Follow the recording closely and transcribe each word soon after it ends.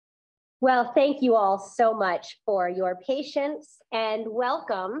Well, thank you all so much for your patience and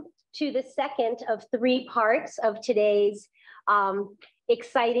welcome to the second of 3 parts of today's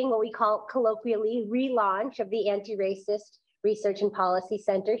exciting, what we call colloquially, relaunch of the Anti-Racist Research and Policy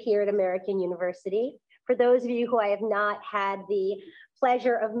Center here at American University. For those of you who I have not had the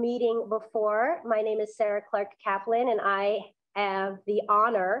pleasure of meeting before, my name is Sara Clarke Kaplan, and I have the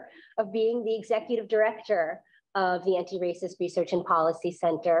honor of being the executive director of the Anti-Racist Research and Policy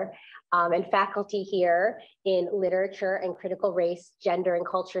Center and faculty here in literature and critical race, gender, and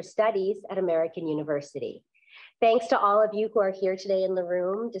culture studies at American University. Thanks to all of you who are here today in the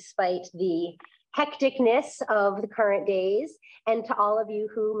room, despite the hecticness of the current days, and to all of you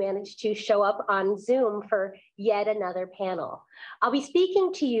who managed to show up on Zoom for yet another panel. I'll be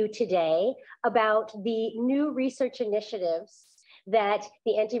speaking to you today about the new research initiatives that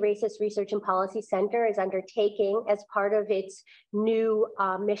the Anti-Racist Research and Policy Center is undertaking as part of its new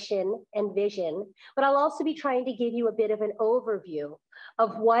mission and vision. But I'll also be trying to give you a bit of an overview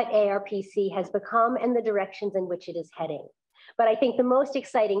of what ARPC has become and the directions in which it is heading. But I think the most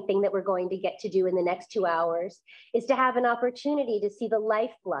exciting thing that we're going to get to do in the next 2 hours is to have an opportunity to see the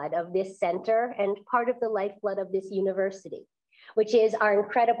lifeblood of this center and part of the lifeblood of this university, which is our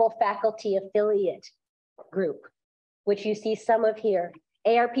incredible faculty affiliate group, which you see some of here.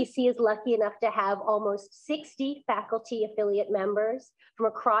 ARPC is lucky enough to have almost 60 faculty affiliate members from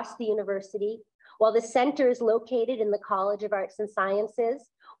across the university. While the center is located in the College of Arts and Sciences,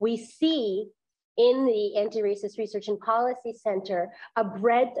 we see in the Anti-Racist Research and Policy Center a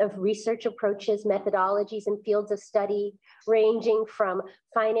breadth of research approaches, methodologies, and fields of study, ranging from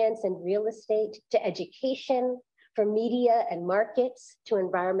finance and real estate to education, from media and markets to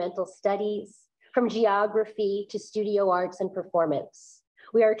environmental studies, from geography to studio arts and performance.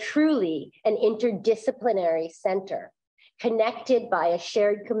 We are truly an interdisciplinary center, connected by a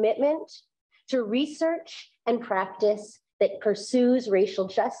shared commitment to research and practice that pursues racial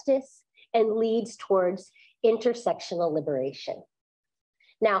justice and leads towards intersectional liberation.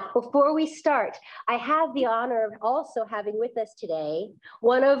 Now, before we start, I have the honor of also having with us today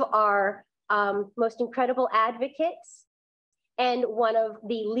one of our most incredible advocates and one of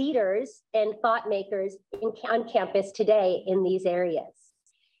the leaders and thought makers on campus today in these areas.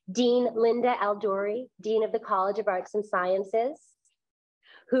 Dean Linda Aldoory, Dean of the College of Arts and Sciences,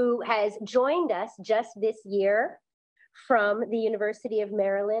 who has joined us just this year from the University of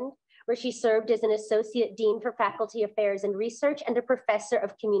Maryland, where she served as an Associate Dean for Faculty Affairs and Research and a Professor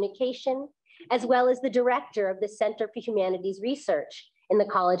of Communication, as well as the Director of the Center for Humanities Research in the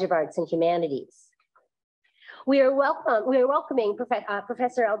College of Arts and Humanities. We are welcoming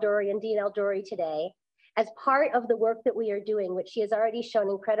Professor Aldoory and Dean Aldoory today as part of the work that we are doing, which she has already shown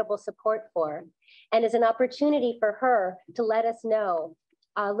incredible support for, and as an opportunity for her to let us know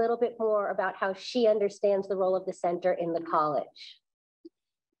a little bit more about how she understands the role of the center in the college.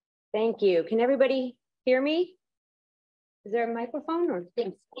 Thank you. Can everybody hear me? Is there a microphone or?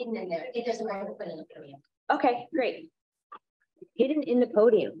 It's in there. It doesn't microphone in the podium. Okay, great. Hidden in the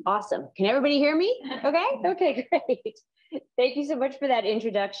podium. Awesome. Can everybody hear me? Okay. Okay, great. Thank you so much for that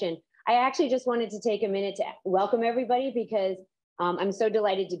introduction. I actually just wanted to take a minute to welcome everybody because I'm so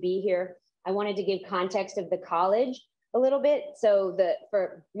delighted to be here. I wanted to give context of the college a little bit. So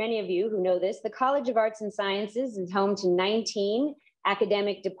for many of you who know this, the College of Arts and Sciences is home to 19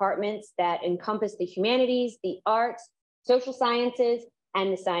 academic departments that encompass the humanities, the arts, social sciences,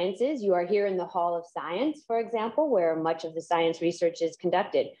 and the sciences. You are here in the Hall of Science, for example, where much of the science research is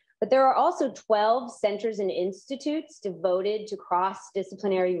conducted. But there are also 12 centers and institutes devoted to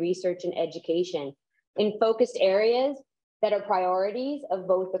cross-disciplinary research and education in focused areas that are priorities of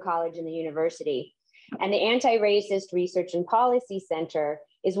both the college and the university. And the Anti-Racist Research and Policy Center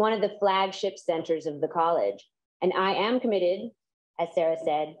is one of the flagship centers of the college. And I am committed, as Sara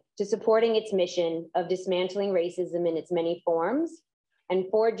said, to supporting its mission of dismantling racism in its many forms and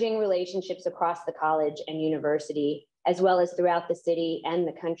forging relationships across the college and university, as well as throughout the city and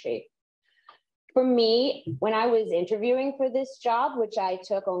the country. For me, when I was interviewing for this job, which I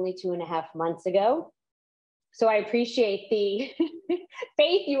took only 2.5 months ago, so I appreciate the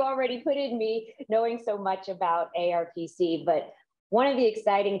faith you already put in me, knowing so much about ARPC, but one of the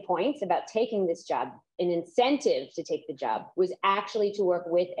exciting points about taking this job, an incentive to take the job, was actually to work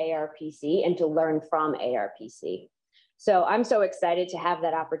with ARPC and to learn from ARPC. So I'm so excited to have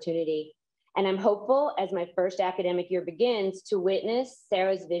that opportunity. And I'm hopeful as my first academic year begins to witness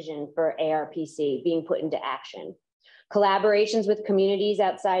Sara's vision for ARPC being put into action. Collaborations with communities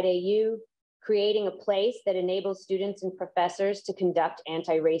outside AU, creating a place that enables students and professors to conduct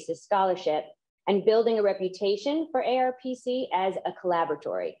anti-racist scholarship, and building a reputation for ARPC as a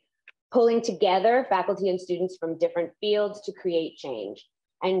collaboratory. pulling together faculty and students from different fields to create change.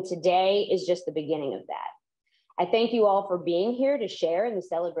 And today is just the beginning of that. I thank you all for being here to share in the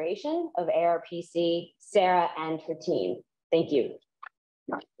celebration of ARPC, Sara, and her team. Thank you.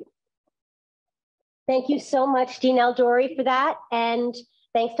 Thank you so much, Dean Aldoory, for that. And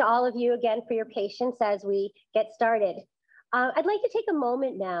thanks to all of you again for your patience as we get started. I'd like to take a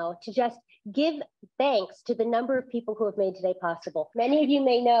moment now to just give thanks to the number of people who have made today possible. Many of you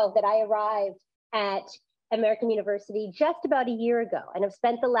may know that I arrived at American University just about a year ago, and have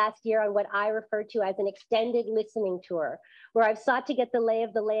spent the last year on what I refer to as an extended listening tour, where I've sought to get the lay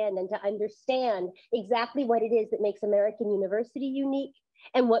of the land and to understand exactly what it is that makes American University unique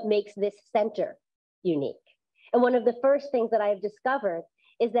and what makes this center unique. And one of the first things that I've discovered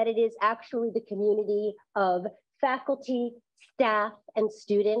is that it is actually the community of faculty, staff, and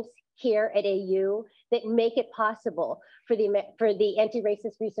students here at AU that make it possible for the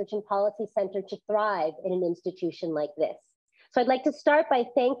Anti-Racist Research and Policy Center to thrive in an institution like this. So I'd like to start by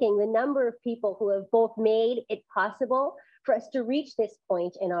thanking the number of people who have both made it possible for us to reach this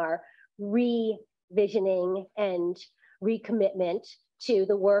point in our revisioning and recommitment to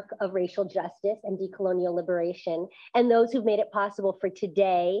the work of racial justice and decolonial liberation, and those who've made it possible for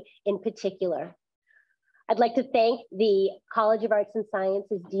today in particular. I'd like to thank the College of Arts and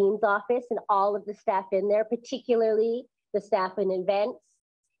Sciences Dean's Office and all of the staff in there, particularly the staff in events,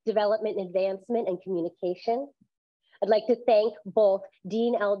 development and advancement, and communication. I'd like to thank both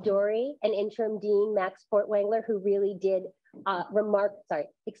Dean Aldoory and Interim Dean Max Fortwangler, who really did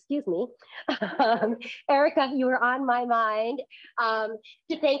Erica, you were on my mind,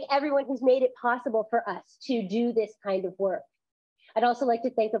 to thank everyone who's made it possible for us to do this kind of work. I'd also like to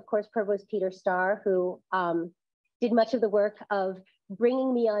thank, of course, Provost Peter Starr, who did much of the work of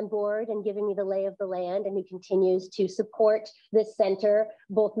bringing me on board and giving me the lay of the land, and who continues to support this center,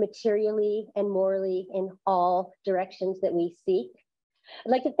 both materially and morally in all directions that we seek.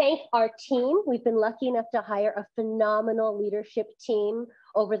 I'd like to thank our team. We've been lucky enough to hire a phenomenal leadership team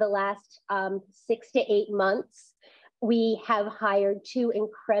over the last 6 to 8 months. We have hired 2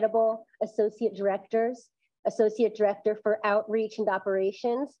 incredible associate directors. Associate Director for Outreach and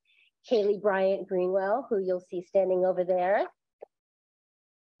Operations, Kaylee Bryant Greenwell, who you'll see standing over there,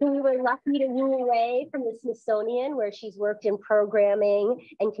 who we were lucky to woo away from the Smithsonian, where she's worked in programming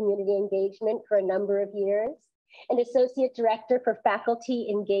and community engagement for a number of years, and Associate Director for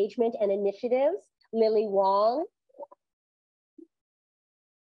Faculty Engagement and Initiatives, Lily Wong,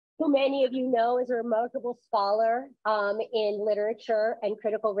 who many of you know is a remarkable scholar in literature and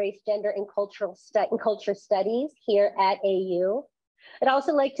critical race, gender, and culture studies here at AU. I'd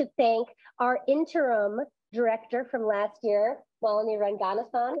also like to thank our interim director from last year, Malini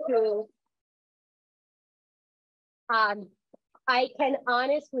Ranganathan, who I can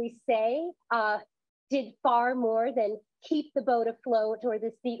honestly say did far more than keep the boat afloat or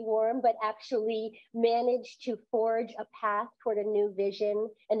the seat warm, but actually managed to forge a path toward a new vision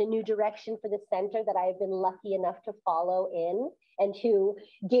and a new direction for the center that I've been lucky enough to follow in, and who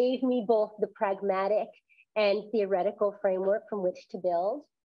gave me both the pragmatic and theoretical framework from which to build.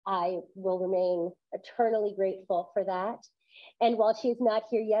 I will remain eternally grateful for that. And while she's not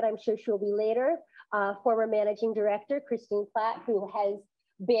here yet, I'm sure she'll be later, former managing director, Christine Platt, who has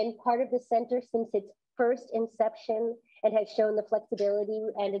been part of the center since its first inception and has shown the flexibility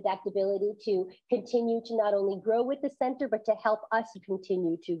and adaptability to continue to not only grow with the center, but to help us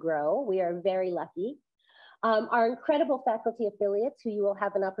continue to grow. We are very lucky. Our incredible faculty affiliates, who you will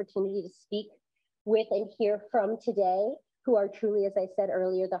have an opportunity to speak with and hear from today, who are truly, as I said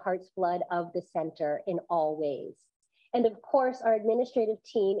earlier, the heart's blood of the center in all ways. And of course, our administrative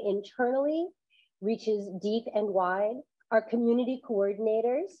team internally reaches deep and wide. Our community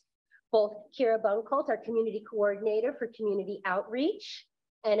coordinators, both Kira Bunkholt, our community coordinator for community outreach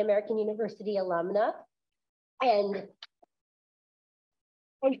and American University alumna, and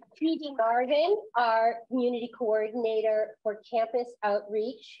T.D. Marvin, our community coordinator for campus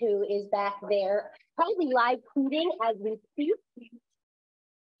outreach, who is back there, probably live tweeting as we speak.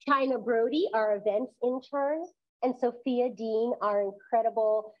 China Brody, our events intern, and Sophia Dean, our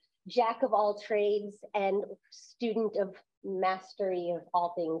incredible jack of all trades and student of mastery of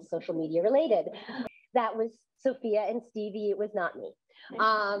all things social media related. That was Sophia and Stevie, it was not me.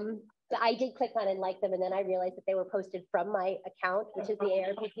 I did click on and like them, and then I realized that they were posted from my account, which is the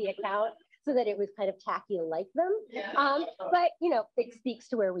ARPC account, so that it was kind of tacky to like them. But you know, it speaks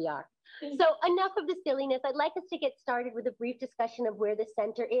to where we are. So enough of the silliness. I'd like us to get started with a brief discussion of where the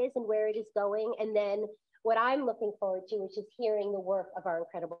center is and where it is going, and then what I'm looking forward to, which is hearing the work of our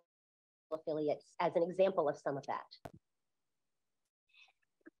incredible affiliates as an example of some of that.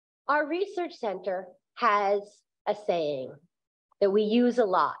 Our research center has a saying that we use a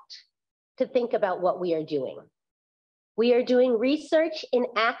lot to think about what we are doing. We are doing research in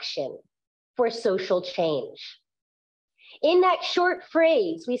action for social change. In that short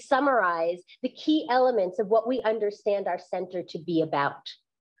phrase, we summarize the key elements of what we understand our center to be about.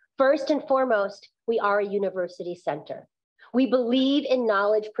 First and foremost, we are a university center. We believe in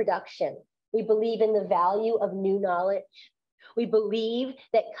knowledge production. We believe in the value of new knowledge. We believe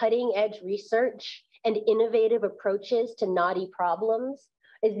that cutting edge research and innovative approaches to knotty problems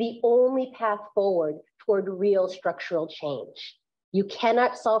is the only path forward toward real structural change. You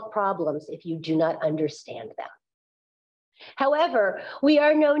cannot solve problems if you do not understand them. However, we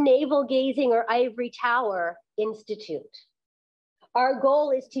are no navel-gazing or ivory tower institute. Our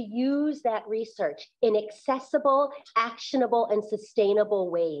goal is to use that research in accessible, actionable, and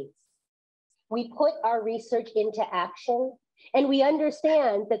sustainable ways. We put our research into action, and we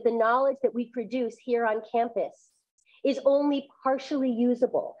understand that the knowledge that we produce here on campus is only partially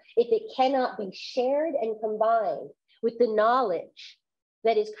usable if it cannot be shared and combined with the knowledge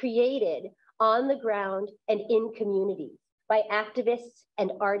that is created on the ground and in communities by activists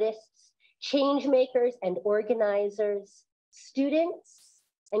and artists, change makers and organizers, students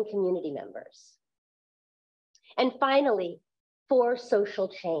and community members. And finally, for social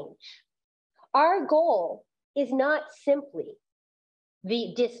change. Our goal is not simply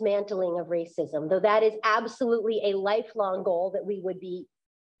the dismantling of racism, though that is absolutely a lifelong goal that we would be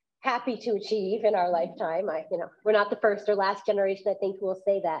happy to achieve in our lifetime. We're not the first or last generation, I think, who will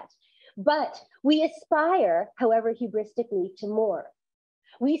say that. But we aspire, however hubristically, to more.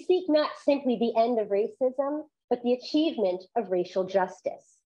 We seek not simply the end of racism, but the achievement of racial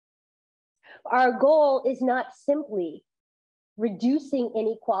justice. Our goal is not simply reducing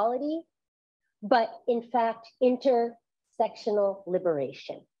inequality, but in fact, intersectional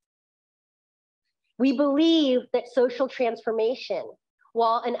liberation. We believe that social transformation,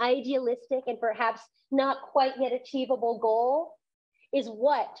 while an idealistic and perhaps not quite yet achievable goal, is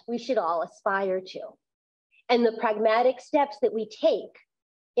what we should all aspire to. And the pragmatic steps that we take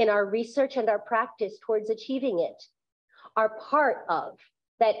in our research and our practice towards achieving it are part of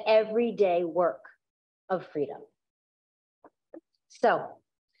that everyday work of freedom. So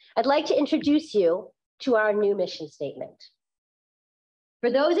I'd like to introduce you to our new mission statement. For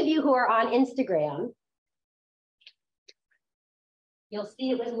those of you who are on Instagram, you'll see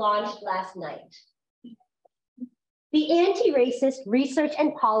it was launched last night. The Anti-Racist Research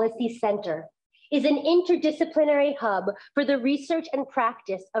and Policy Center is an interdisciplinary hub for the research and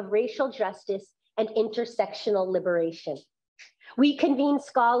practice of racial justice and intersectional liberation. We convene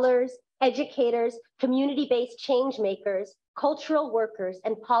scholars, educators, community-based change makers, cultural workers,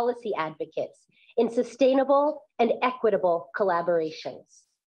 and policy advocates in sustainable and equitable collaborations.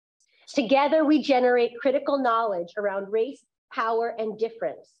 Together, we generate critical knowledge around race, power, and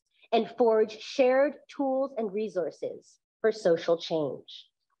difference, and forge shared tools and resources for social change.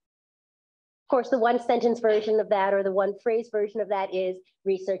 Of course, the one sentence version of that, or the one phrase version of that, is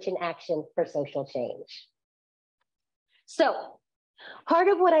research in action for social change. So, part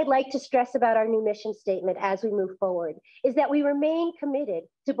of what I'd like to stress about our new mission statement as we move forward is that we remain committed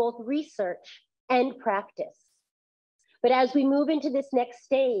to both research and practice. But as we move into this next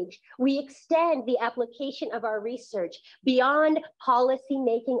stage, we extend the application of our research beyond policy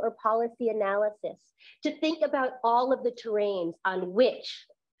making or policy analysis to think about all of the terrains on which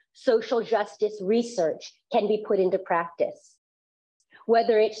social justice research can be put into practice,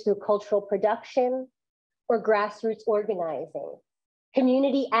 whether it's through cultural production or grassroots organizing,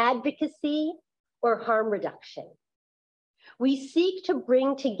 community advocacy, or harm reduction. We seek to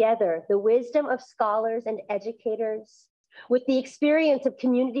bring together the wisdom of scholars and educators with the experience of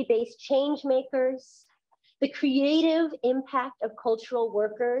community-based change makers, the creative impact of cultural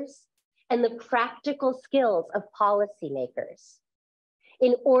workers, and the practical skills of policymakers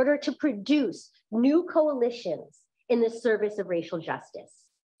in order to produce new coalitions in the service of racial justice.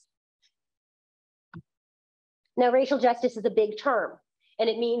 Now, racial justice is a big term, and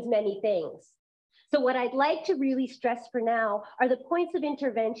it means many things. So what I'd like to really stress for now are the points of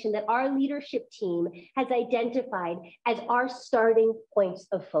intervention that our leadership team has identified as our starting points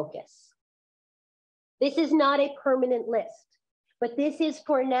of focus. This is not a permanent list, but this is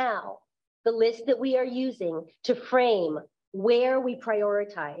for now the list that we are using to frame where we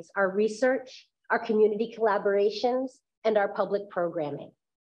prioritize our research, our community collaborations, and our public programming.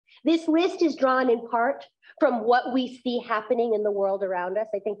 This list is drawn in part from what we see happening in the world around us.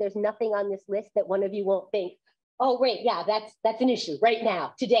 I think there's nothing on this list that one of you won't think, oh, wait, yeah, that's an issue right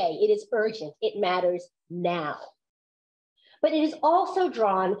now, today. It is urgent. It matters now. but it is also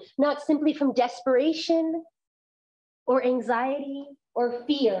drawn not simply from desperation or anxiety or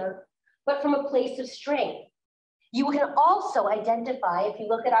fear, but from a place of strength. You can also identify, if you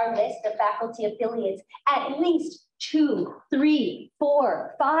look at our list of faculty affiliates, at least 2, 3,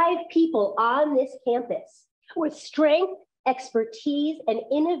 4, 5 people on this campus with strength, expertise, and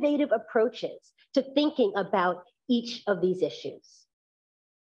innovative approaches to thinking about each of these issues.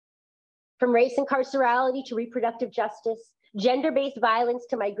 From race and carcerality to reproductive justice, gender-based violence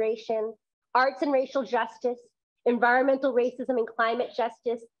to migration, arts and racial justice, environmental racism and climate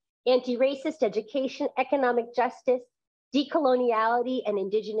justice, anti-racist education, economic justice, decoloniality, and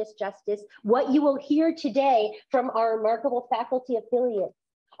indigenous justice. What you will hear today from our remarkable faculty affiliates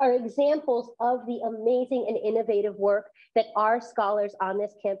are examples of the amazing and innovative work that our scholars on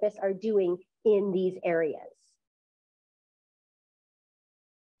this campus are doing in these areas.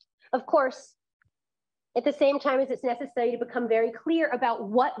 Of course, at the same time as it's necessary to become very clear about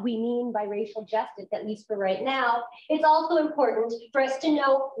what we mean by racial justice, at least for right now, it's also important for us to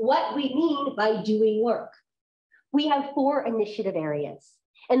know what we mean by doing work. We have 4 initiative areas,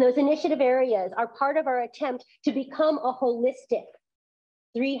 and those initiative areas are part of our attempt to become a holistic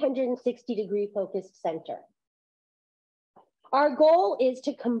 360-degree focused center. Our goal is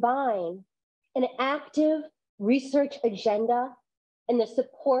to combine an active research agenda and the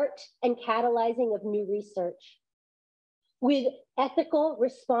support and catalyzing of new research with ethical,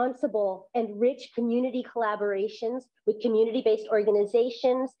 responsible, and rich community collaborations with community-based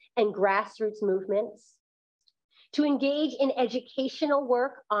organizations and grassroots movements, to engage in educational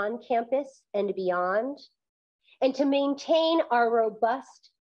work on campus and beyond, and to maintain our robust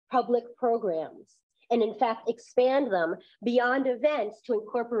public programs, and in fact, expand them beyond events to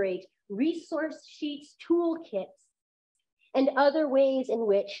incorporate resource sheets, toolkits, and other ways in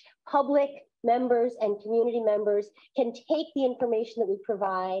which public members and community members can take the information that we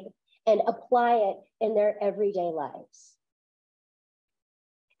provide and apply it in their everyday lives.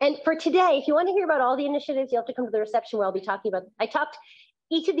 And for today, if you want to hear about all the initiatives, you have to come to the reception where I'll be talking about,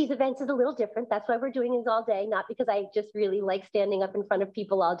 each of these events is a little different. That's why we're doing these all day, not because I just really like standing up in front of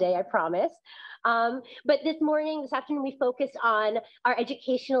people all day, I promise. But this afternoon, we focused on our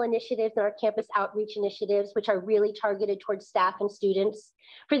educational initiatives and our campus outreach initiatives, which are really targeted towards staff and students.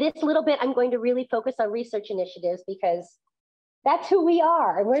 For this little bit, I'm going to really focus on research initiatives because that's who we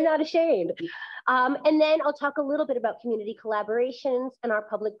are, and we're not ashamed. And then I'll talk a little bit about community collaborations and our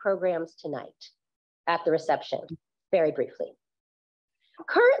public programs tonight at the reception, very briefly.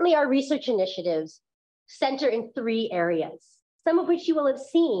 Currently, our research initiatives center in 3 areas, some of which you will have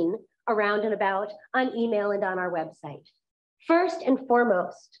seen around and about on email and on our website. First and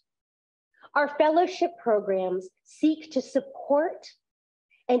foremost, our fellowship programs seek to support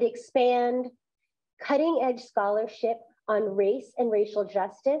and expand cutting-edge scholarship on race and racial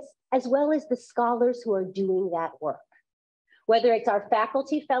justice, as well as the scholars who are doing that work. Whether it's our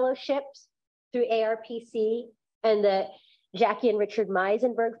faculty fellowships through ARPC and the Jackie and Richard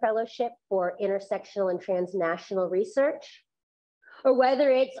Meisenberg Fellowship for Intersectional and Transnational Research, or whether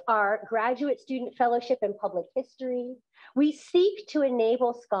it's our Graduate Student Fellowship in Public History, we seek to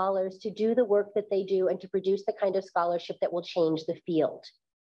enable scholars to do the work that they do and to produce the kind of scholarship that will change the field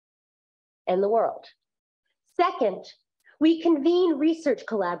and the world. Second, we convene research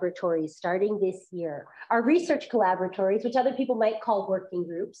collaboratories starting this year. Our research collaboratories, which other people might call working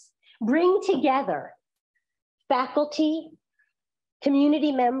groups, bring together faculty,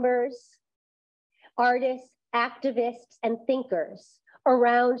 community members, artists, activists, and thinkers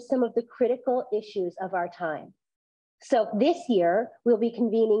around some of the critical issues of our time. So this year, we'll be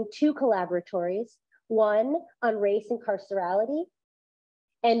convening 2 collaboratories, one on race and carcerality,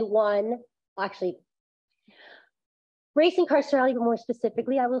 and one, actually, race and carcerality, but more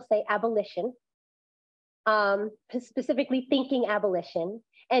specifically, I will say abolition, specifically thinking abolition,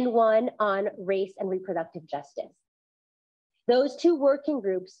 and one on race and reproductive justice. Those 2 working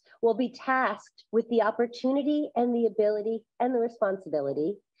groups will be tasked with the opportunity and the ability and the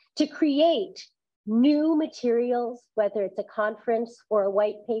responsibility to create new materials, whether it's a conference or a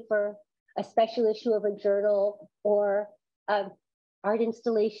white paper, a special issue of a journal, or an art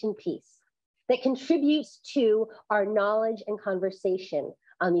installation piece that contributes to our knowledge and conversation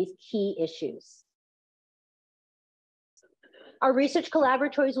on these key issues. Our research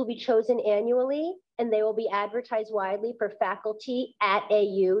collaboratories will be chosen annually, and they will be advertised widely for faculty at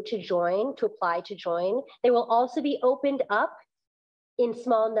AU to join, to apply to join. They will also be opened up in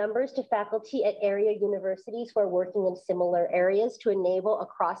small numbers to faculty at area universities who are working in similar areas to enable a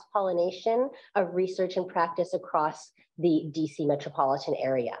cross-pollination of research and practice across the DC metropolitan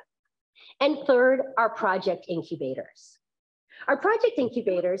area. And third, our project incubators. Our project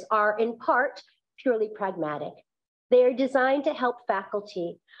incubators are in part purely pragmatic. They are designed to help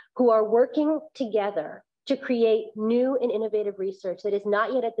faculty who are working together to create new and innovative research that is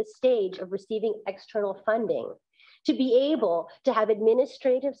not yet at the stage of receiving external funding, to be able to have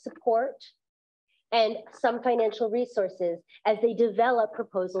administrative support and some financial resources as they develop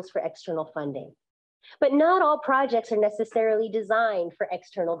proposals for external funding. But not all projects are necessarily designed for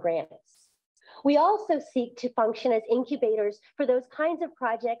external grants. We also seek to function as incubators for those kinds of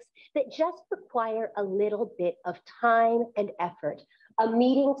projects that just require a little bit of time and effort, a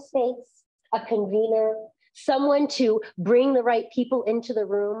meeting space, a convener, someone to bring the right people into the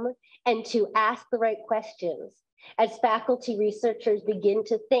room and to ask the right questions as faculty researchers begin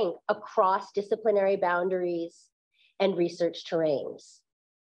to think across disciplinary boundaries and research terrains.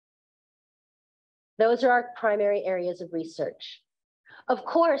 Those are our primary areas of research. Of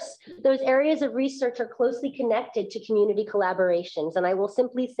course, those areas of research are closely connected to community collaborations, and I will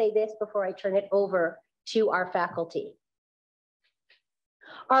simply say this before I turn it over to our faculty.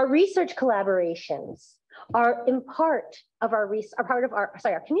 Our research collaborations are in part of our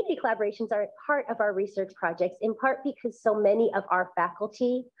community collaborations are part of our research projects, in part because so many of our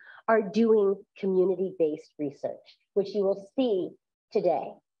faculty are doing community-based research, which you will see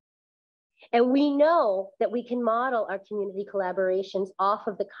today. And we know that we can model our community collaborations off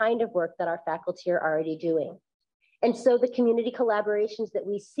of the kind of work that our faculty are already doing. And so the community collaborations that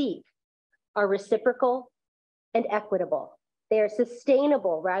we seek are reciprocal and equitable. They are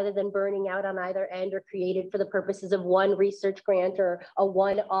sustainable rather than burning out on either end or created for the purposes of one research grant or a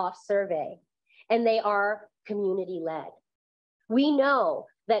one-off survey. And they are community-led. We know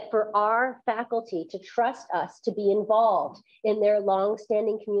that for our faculty to trust us to be involved in their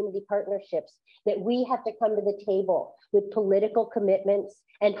long-standing community partnerships, that we have to come to the table with political commitments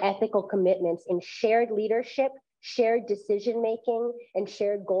and ethical commitments in shared leadership, shared decision-making, and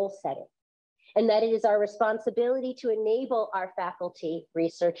shared goal setting. And that it is our responsibility to enable our faculty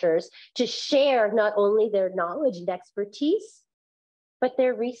researchers to share not only their knowledge and expertise, but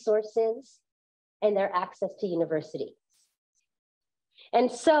their resources and their access to universities.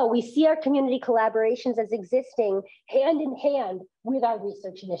 And so we see our community collaborations as existing hand in hand with our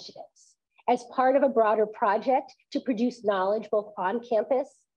research initiatives as part of a broader project to produce knowledge both on campus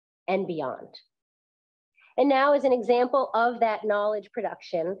and beyond. And now, as an example of that knowledge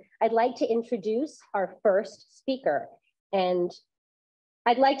production, I'd like to introduce our first speaker. And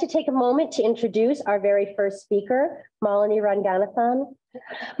I'd like to take a moment to introduce our very first speaker, Malini Ranganathan.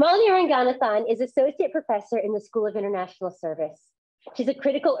 Malini Ranganathan is Associate Professor in the School of International Service. She's a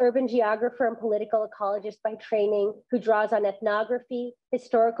critical urban geographer and political ecologist by training who draws on ethnography,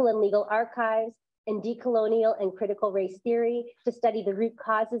 historical and legal archives, and decolonial and critical race theory to study the root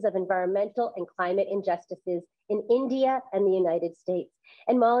causes of environmental and climate injustices in India and the United States.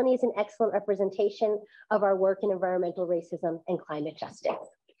 And Malini is an excellent representation of our work in environmental racism and climate justice.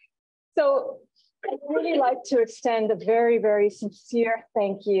 So I'd really like to extend a very, very sincere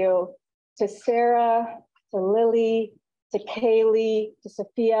thank you to Sara, to Lily, to Kaylee, to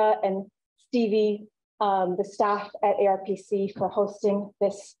Sophia, and Stevie, the staff at ARPC for hosting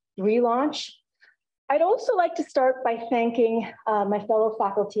this relaunch. I'd also like to start by thanking my fellow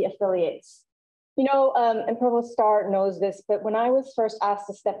faculty affiliates. You know, and Provost Starr knows this, but when I was first asked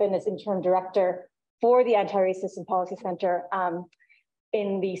to step in as interim director for the Anti-Racist Policy Center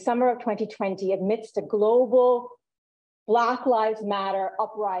in the summer of 2020, amidst a global Black Lives Matter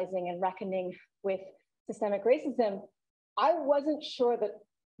uprising and reckoning with systemic racism, I wasn't sure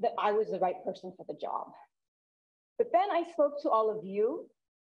that I was the right person for the job. But then I spoke to all of you,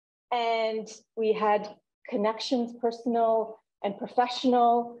 and we had connections, personal and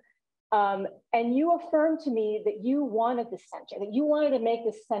professional, and you affirmed to me that you wanted the center, that you wanted to make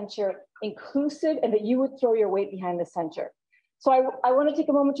the center inclusive and that you would throw your weight behind the center. So I want to take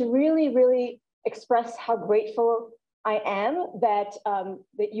a moment to really, really express how grateful I am that,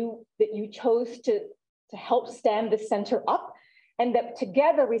 that you chose to help stand the center up, and that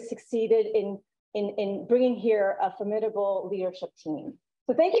together we succeeded in bringing here a formidable leadership team.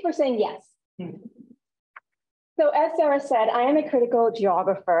 So thank you for saying yes. So as Sara said, I am a critical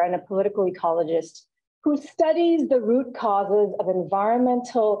geographer and a political ecologist who studies the root causes of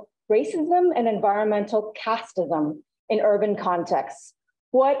environmental racism and environmental casteism in urban contexts.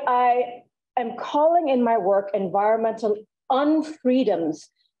 What I am calling in my work environmental unfreedoms,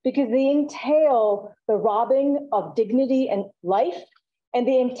 because they entail the robbing of dignity and life, and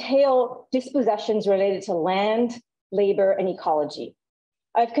they entail dispossessions related to land, labor, and ecology.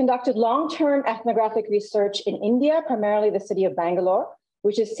 I've conducted long-term ethnographic research in India, primarily the city of Bangalore,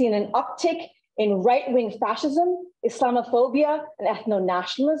 which has seen an uptick in right-wing fascism, Islamophobia, and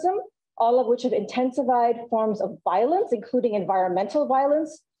ethno-nationalism, all of which have intensified forms of violence, including environmental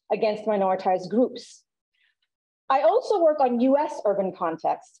violence against minoritized groups. I also work on US urban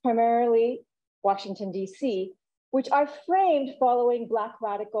contexts, primarily Washington, DC, which I framed following Black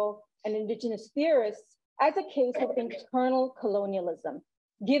radical and Indigenous theorists as a case of internal colonialism,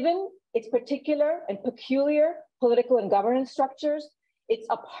 given its particular and peculiar political and governance structures, its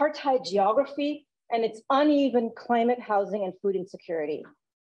apartheid geography, and its uneven climate, housing, and food insecurity.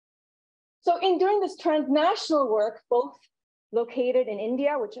 So in doing this transnational work, both located in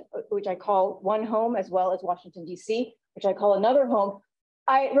India, which I call one home, as well as Washington, DC, which I call another home,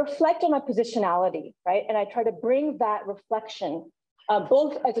 I reflect on my positionality, right? And I try to bring that reflection,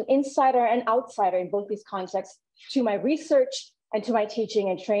 both as an insider and outsider in both these contexts, to my research and to my teaching,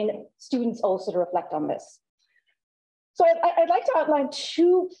 and train students also to reflect on this. So I'd like to outline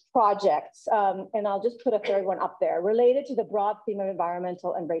two projects, and I'll just put a third one up there, related to the broad theme of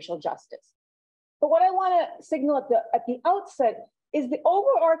environmental and racial justice. But what I want to signal at the outset is the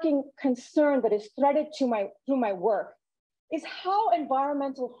overarching concern that is threaded through my work is how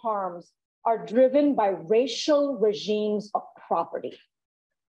environmental harms are driven by racial regimes of property.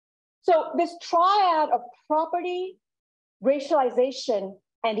 So this triad of property, racialization,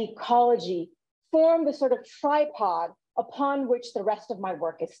 and ecology form the sort of tripod upon which the rest of my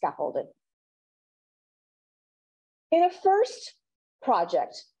work is scaffolded. In a first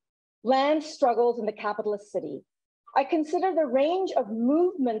project, Land Struggles in the Capitalist City, I consider the range of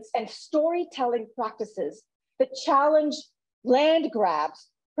movements and storytelling practices that challenge land grabs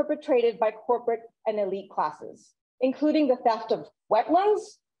perpetrated by corporate and elite classes, including the theft of wetlands,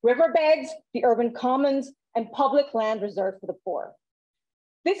 riverbeds, the urban commons, and public land reserved for the poor.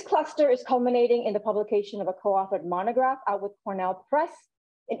 This cluster is culminating in the publication of a co-authored monograph out with Cornell Press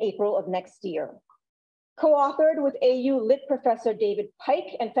in April of next year. Co-authored with AU Lit professor David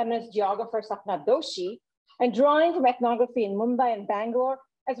Pike and feminist geographer Sapna Doshi, and drawing from ethnography in Mumbai and Bangalore,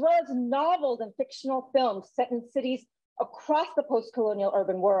 as well as novels and fictional films set in cities across the post-colonial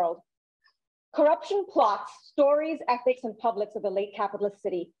urban world. Corruption Plots, Stories, Ethics, and Publics of the Late Capitalist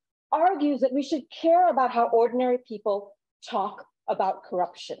City argues that we should care about how ordinary people talk about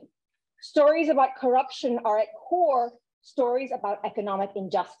corruption. Stories about corruption are at core stories about economic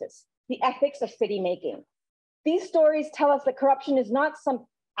injustice, the ethics of city making. These stories tell us that corruption is not some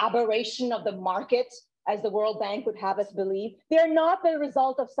aberration of the market, as the World Bank would have us believe. They are not the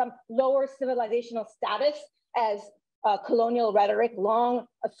result of some lower civilizational status, as colonial rhetoric long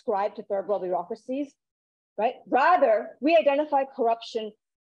ascribed to third world bureaucracies, right? Rather, we identify corruption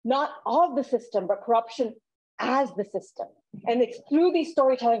not of the system, but corruption as the system. And it's through these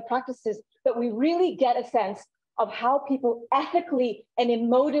storytelling practices that we really get a sense of how people ethically and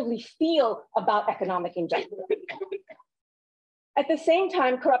emotively feel about economic injustice. At the same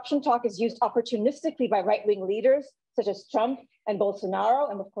time, corruption talk is used opportunistically by right-wing leaders such as Trump and Bolsonaro,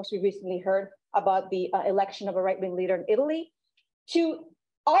 and of course we recently heard about the election of a right-wing leader in Italy, to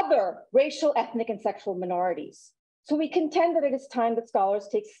other racial, ethnic, and sexual minorities. So we contend that it is time that scholars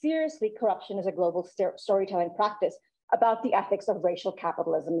take seriously corruption as a global storytelling practice about the ethics of racial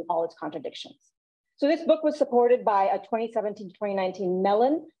capitalism and all its contradictions. So this book was supported by a 2017 to 2019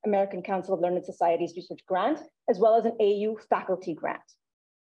 Mellon, American Council of Learned Societies research grant, as well as an AU faculty grant.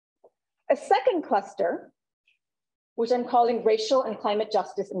 A second cluster, which I'm calling Racial and Climate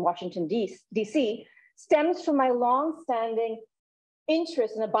Justice in Washington, DC, stems from my long-standing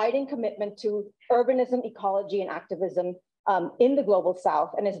interest and abiding commitment to urbanism, ecology, and activism in the global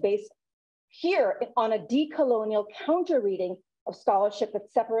South, and is based here on a decolonial counter-reading of scholarship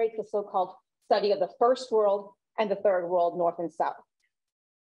that separates the so-called study of the first world and the third world, North and South.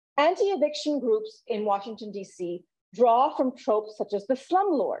 Anti-eviction groups in Washington, DC draw from tropes such as the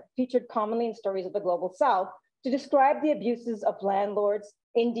slumlord, featured commonly in stories of the global South, to describe the abuses of landlords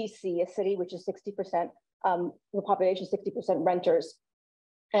in DC, a city which is 60%, the population 60% renters,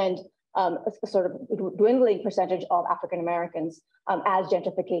 and a sort of dwindling percentage of African Americans as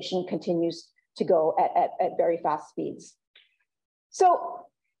gentrification continues to go at very fast speeds. So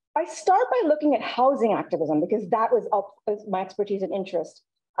I start by looking at housing activism, because that was my expertise and interest.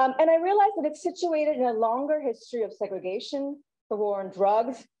 And I realized that it's situated in a longer history of segregation, the war on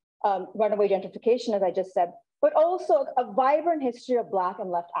drugs, runaway gentrification, as I just said, but also a vibrant history of Black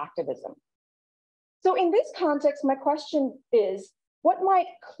and left activism. So in this context, my question is, what might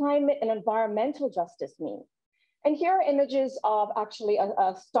climate and environmental justice mean? And here are images of actually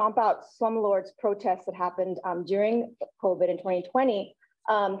a stomp out slumlords protest that happened during COVID in 2020,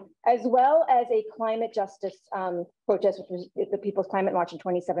 as well as a climate justice protest, which was the People's Climate March in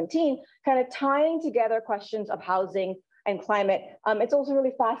 2017, kind of tying together questions of housing and climate. It's also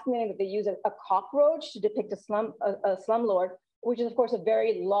really fascinating that they use a cockroach to depict a slumlord, which is of course a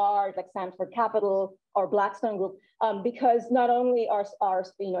very large, like Sanford Capital or Blackstone Group, because not only are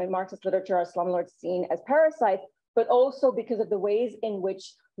in Marxist literature are slumlords seen as parasites, but also because of the ways in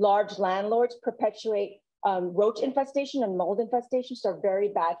which large landlords perpetuate roach infestation and mold infestations, which are very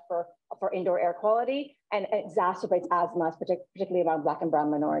bad for indoor air quality and exacerbates asthma, particularly around Black and brown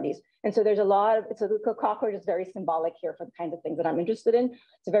minorities. And so there's a lot of, so the cockroach is very symbolic here for the kinds of things that I'm interested in.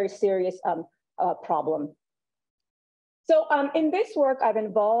 It's a very serious problem. So in this work, I've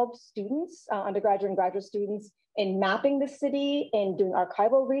involved students, undergraduate and graduate students, in mapping the city, in doing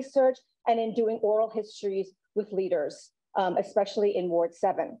archival research, and in doing oral histories with leaders, especially in Ward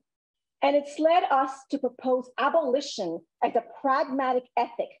 7. And it's led us to propose abolition as a pragmatic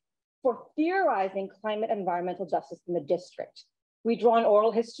ethic for theorizing climate and environmental justice in the district. We draw on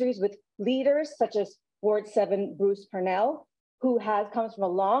oral histories with leaders such as Ward 7 Bruce Purnell, who comes from a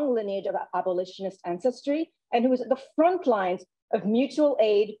long lineage of abolitionist ancestry and who is at the front lines of mutual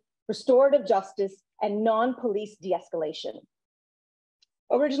aid, restorative justice, and non-police de-escalation.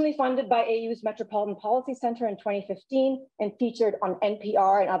 Originally funded by AU's Metropolitan Policy Center in 2015 and featured on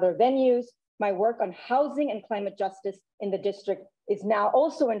NPR and other venues, my work on housing and climate justice in the district is now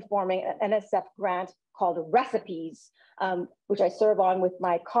also informing an NSF grant called Recipes, which I serve on with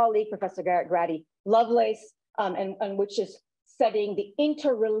my colleague, Professor Garrett Grady Lovelace, and which is studying the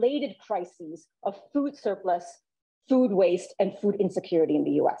interrelated crises of food surplus, food waste, and food insecurity in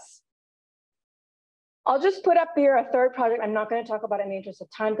the US. I'll just put up here a third project. I'm not going to talk about it in the interest of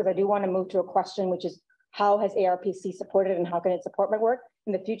time because I do want to move to a question, which is how has ARPC supported and how can it support my work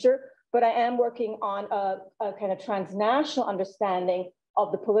in the future? But I am working on a kind of transnational understanding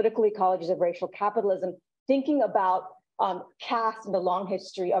of the political ecologies of racial capitalism, thinking about caste and the long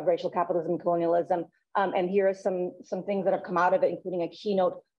history of racial capitalism and colonialism. And here are some things that have come out of it, including a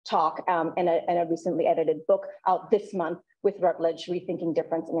keynote talk and a recently edited book out this month with Routledge, Rethinking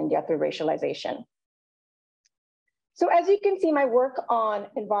Difference in India Through Racialization. So as you can see, my work on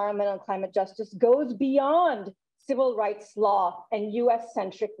environmental and climate justice goes beyond civil rights law and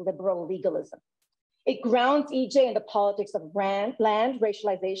US-centric liberal legalism. It grounds EJ in the politics of land,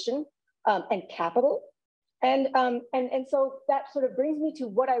 racialization, and capital. And so that sort of brings me to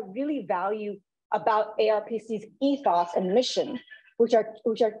what I really value about ARPC's ethos and mission, which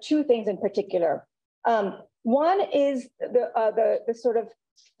are two things in particular. One is the sort of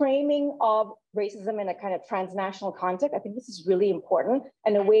framing of racism in a kind of transnational context. I think this is really important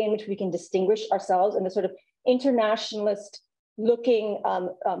and a way in which we can distinguish ourselves in the sort of internationalist looking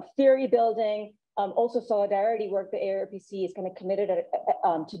theory building, also solidarity work the ARPC is kind of committed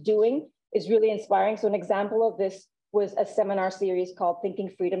to doing is really inspiring. So an example of this was a seminar series called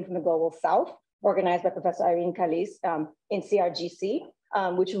Thinking Freedom from the Global South, organized by Professor Irene Calise in CRGC,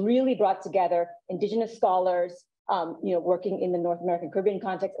 which really brought together Indigenous scholars, working in the North American Caribbean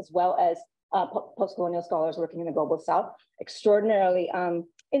context, as well as post-colonial scholars working in the Global South. Extraordinarily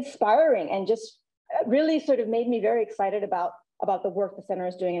inspiring and just really sort of made me very excited about the work the center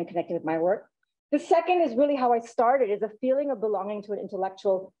is doing and connecting with my work. The second is really how I started, is a feeling of belonging to an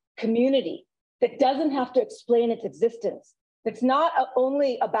intellectual community that doesn't have to explain its existence. It's not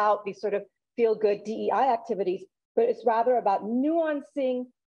only about these sort of feel-good DEI activities, but it's rather about nuancing,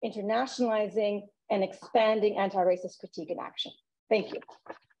 internationalizing, and expanding anti-racist critique and action. Thank you.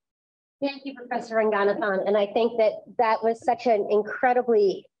 Thank you, Professor Ranganathan. And I think that was such an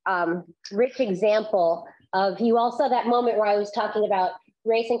incredibly rich example of, you all saw that moment where I was talking about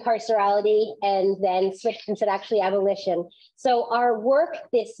race and carcerality and then switched and said actually abolition. So our work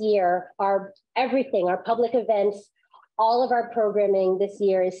this year, everything, our public events, all of our programming this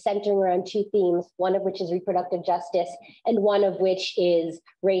year is centering around two themes, one of which is reproductive justice and one of which is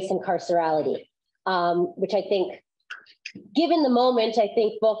race and carcerality, which I think, given the moment, I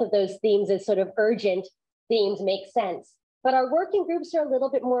think both of those themes as sort of urgent themes make sense. But our working groups are a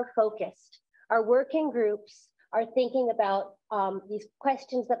little bit more focused. Our working groups are thinking about these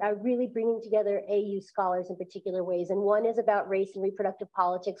questions that are really bringing together AU scholars in particular ways. And one is about race and reproductive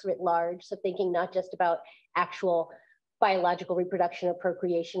politics writ large. So thinking not just about actual biological reproduction or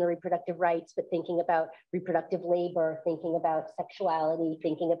procreation or reproductive rights, but thinking about reproductive labor, thinking about sexuality,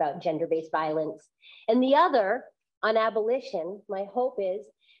 thinking about gender-based violence. And the other, on abolition, my hope is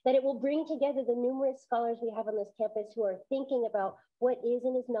that it will bring together the numerous scholars we have on this campus who are thinking about what is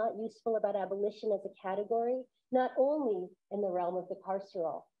and is not useful about abolition as a category, not only in the realm of the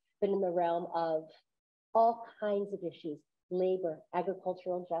carceral, but in the realm of all kinds of issues, labor,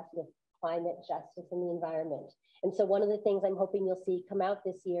 agricultural justice, climate justice, and the environment. And so one of the things I'm hoping you'll see come out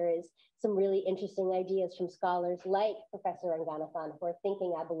this year is some really interesting ideas from scholars like Professor Ranganathan, who are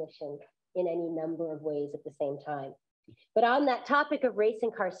thinking abolition in any number of ways at the same time. But on that topic of race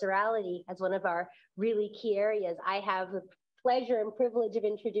and carcerality, as one of our really key areas, I have the pleasure and privilege of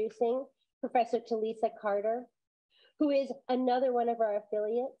introducing Professor TaLisa Carter, who is another one of our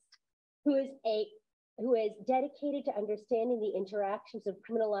affiliates, who is dedicated to understanding the interactions of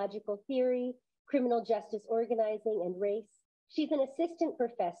criminological theory, criminal justice organizing, and race. She's an assistant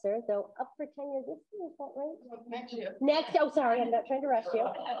professor, though up for tenure this year, is that right? Next year. Next, oh, sorry, I'm not trying to rush you.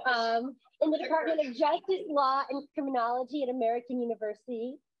 In the Department of Justice, Law, and Criminology at American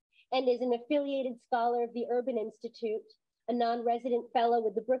University, and is an affiliated scholar of the Urban Institute, a non-resident fellow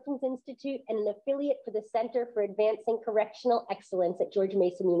with the Brookings Institute, and an affiliate for the Center for Advancing Correctional Excellence at George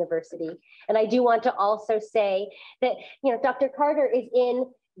Mason University. And I do want to also say that, Dr. Carter is in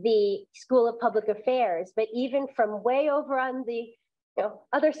the School of Public Affairs, but even from way over on the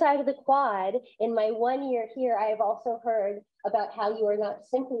other side of the quad, in my 1 year here, I have also heard about how you are not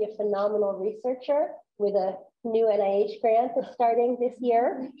simply a phenomenal researcher with a new NIH grant that's starting this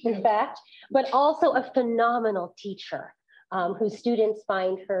year, in fact, but also a phenomenal teacher whose students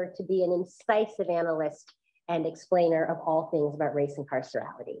find her to be an incisive analyst and explainer of all things about race and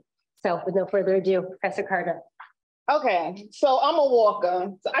carcerality. So with no further ado, Professor Carter. Okay, so I'm a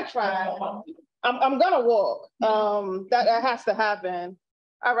walker. So I try. I'm gonna walk. That has to happen.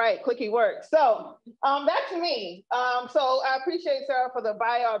 All right, quickie work. So that's me. So I appreciate Sara for the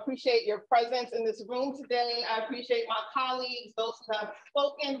bio. I appreciate your presence in this room today. I appreciate my colleagues, those who have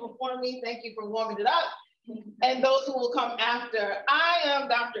spoken before me. Thank you for warming it up. And those who will come after. I am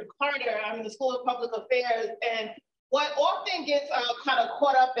Dr. Carter. I'm in the School of Public Affairs. And what often gets kind of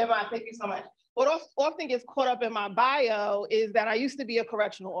caught up in my, thank you so much. What often gets caught up in my bio is that I used to be a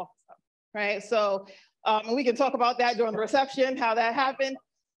correctional officer, right? So and we can talk about that during the reception, how that happened.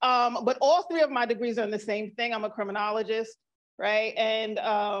 But all three of my degrees are in the same thing. I'm a criminologist, right? And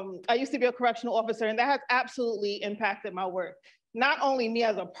I used to be a correctional officer, and that has absolutely impacted my work. Not only me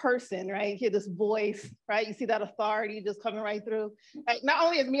as a person, right? You hear this voice, right? You see that authority just coming right through. Right? Not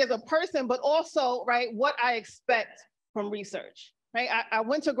only as me as a person, but also, right, what I expect from research, right? I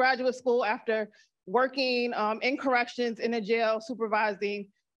went to graduate school after working in corrections, in a jail, supervising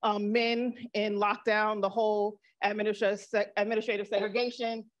men in lockdown, the whole administrative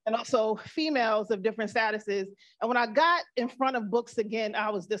segregation, and also females of different statuses. And when I got in front of books again, I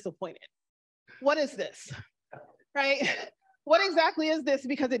was disappointed. What is this, right? What exactly is this?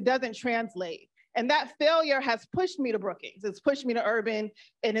 Because it doesn't translate. And that failure has pushed me to Brookings. It's pushed me to Urban,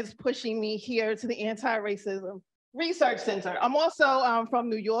 and it's pushing me here to the Anti-Racism Research Center. I'm also from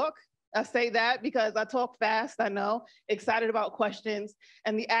New York. I say that because I talk fast, I know, excited about questions,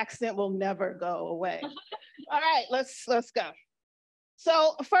 and the accent will never go away. All right, let's go.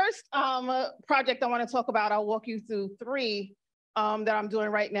 So first project I want to talk about, I'll walk you through three that I'm doing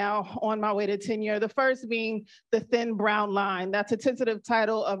right now on my way to tenure. The first being The Thin Brown Line. That's a tentative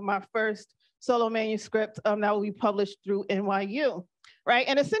title of my first solo manuscript that will be published through NYU, right?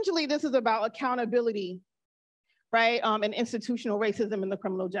 And essentially this is about accountability, right? And institutional racism in the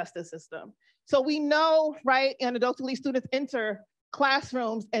criminal justice system. So we know, right, anecdotally students enter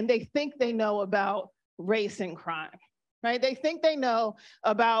classrooms and they think they know about race and crime, right? They think they know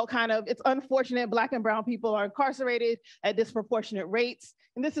about it's unfortunate Black and brown people are incarcerated at disproportionate rates.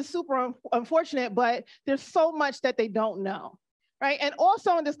 And this is super unfortunate, but there's so much that they don't know, right? And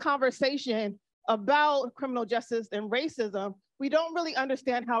also in this conversation about criminal justice and racism, we don't really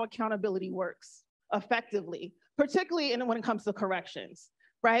understand how accountability works effectively, particularly when it comes to corrections,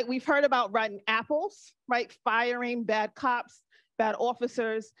 right? We've heard about rotten apples, right? Firing bad cops, bad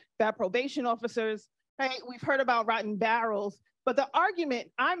officers, bad probation officers, right? We've heard about rotten barrels, but the argument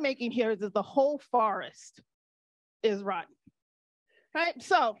I'm making here is that the whole forest is rotten, right?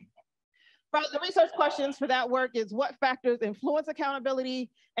 So the research questions for that work is what factors influence accountability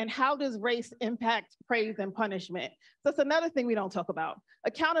and how does race impact praise and punishment? So that's another thing we don't talk about.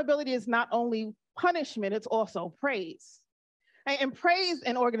 Accountability is not only punishment, it's also praise. And praise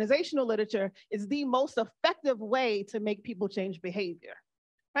in organizational literature is the most effective way to make people change behavior,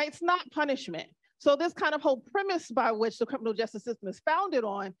 right? It's not punishment. So this kind of whole premise by which the criminal justice system is founded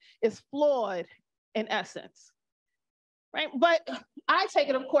on is flawed in essence, right? But I take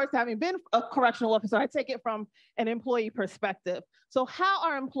it, of course, having been a correctional officer, I take it from an employee perspective. So how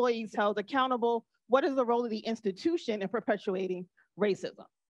are employees held accountable? What is the role of the institution in perpetuating racism,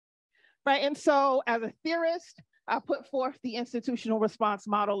 right? And so as a theorist, I put forth the institutional response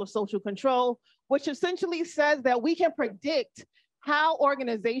model of social control, which essentially says that we can predict how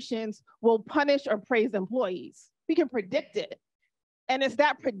organizations will punish or praise employees. We can predict it. And it's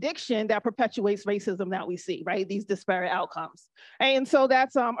that prediction that perpetuates racism that we see, right? These disparate outcomes. And so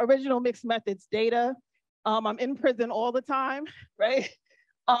that's original mixed methods data. I'm in prison all the time, right?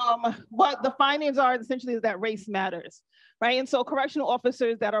 What the findings are essentially is that race matters, right? And so correctional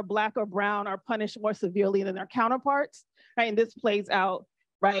officers that are Black or brown are punished more severely than their counterparts, right? And this plays out,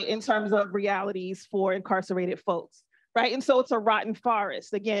 right, in terms of realities for incarcerated folks, right? And so it's a rotten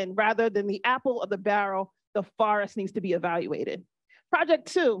forest. Again, rather than the apple of the barrel, the forest needs to be evaluated.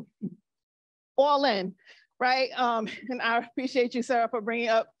 Project 2, all in, right? And I appreciate you, Sara, for bringing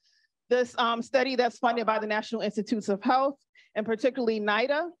up this study that's funded by the National Institutes of Health, and particularly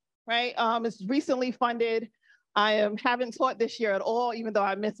NIDA, right? It's recently funded. I haven't taught this year at all, even though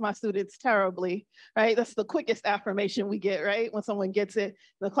I miss my students terribly, right? That's the quickest affirmation we get, right? When someone gets it in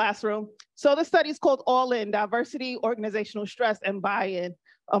the classroom. So the study is called All In, Diversity, Organizational Stress, and Buy-in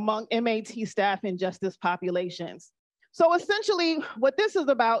among MAT staff and justice populations. So essentially what this is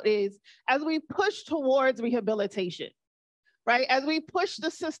about is, as we push towards rehabilitation, right? As we push the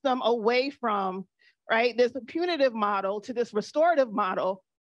system away from, right, this punitive model to this restorative model,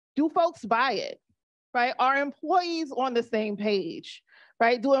 do folks buy it, right? Are employees on the same page,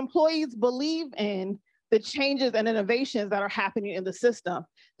 right? Do employees believe in the changes and innovations that are happening in the system?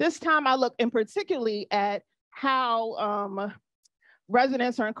 This time I look in particularly at how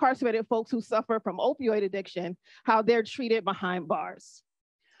residents or incarcerated folks who suffer from opioid addiction, how they're treated behind bars.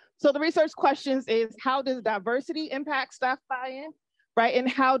 So the research questions is, how does diversity impact staff buy-in, right? And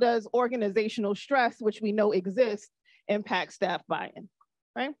how does organizational stress, which we know exists, impact staff buy-in,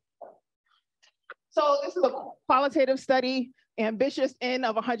 right? So this is a qualitative study, ambitious N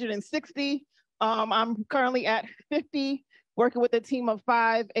of 160. I'm currently at 50, working with a team of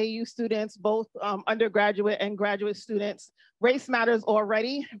 5 AU students, both undergraduate and graduate students. Race matters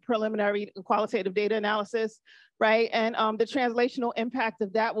already, preliminary qualitative data analysis, right? And the translational impact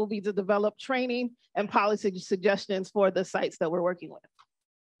of that will be to develop training and policy suggestions for the sites that we're working with.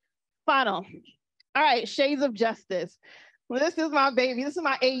 Final. All right, shades of justice. Well, this is my baby. This is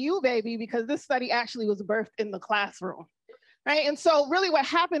my AU baby, because this study actually was birthed in the classroom, right? And so really what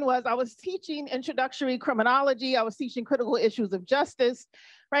happened was I was teaching introductory criminology. I was teaching critical issues of justice,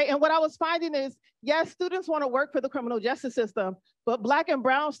 right? And what I was finding is, yes, students want to work for the criminal justice system, but Black and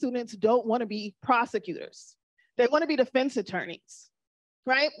brown students don't want to be prosecutors. They want to be defense attorneys,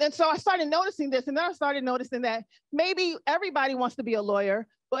 right? And so I started noticing this, and then I started noticing that maybe everybody wants to be a lawyer,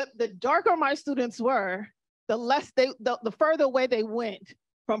 but the darker my students were, the further away they went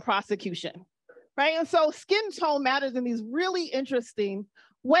from prosecution, right? And so skin tone matters in these really interesting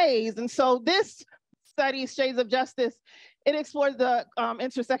ways. And so this study, Shades of Justice, it explores the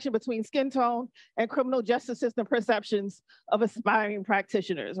intersection between skin tone and criminal justice system perceptions of aspiring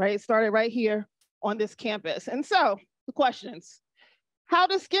practitioners, right? It started right here on this campus. And so the questions: how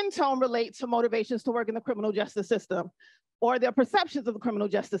does skin tone relate to motivations to work in the criminal justice system, or their perceptions of the criminal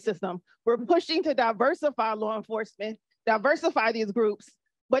justice system? We're pushing to diversify law enforcement, diversify these groups,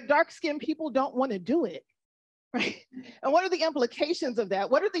 but dark-skinned people don't want to do it, right? And what are the implications of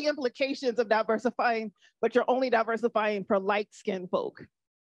that? What are the implications of diversifying, but you're only diversifying for light-skinned folk,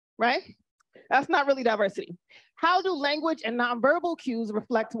 right? That's not really diversity. How do language and nonverbal cues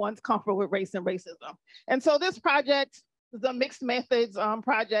reflect one's comfort with race and racism? And so this project is a mixed methods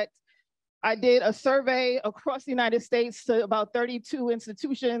project. I did a survey across the United States to about 32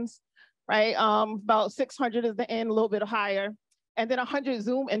 institutions, right? About 600 is the end, a little bit higher, and then 100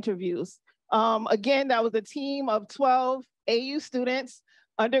 Zoom interviews. Again, that was a team of 12 AU students,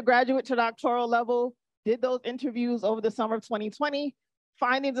 undergraduate to doctoral level, did those interviews over the summer of 2020.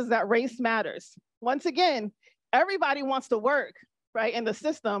 Findings is that race matters. Once again, everybody wants to work, right, in the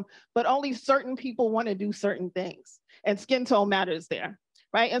system, but only certain people want to do certain things, and skin tone matters there,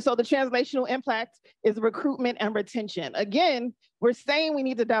 right? And so the translational impact is recruitment and retention. Again, we're saying we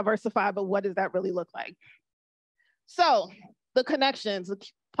need to diversify, but what does that really look like? So the connections,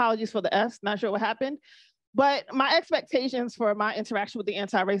 apologies for the S, not sure what happened, but my expectations for my interaction with the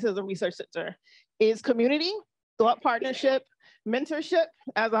Anti-Racism Research Center is community, thought partnership, mentorship,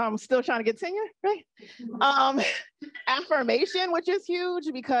 as I'm still trying to get tenure, right? Affirmation, which is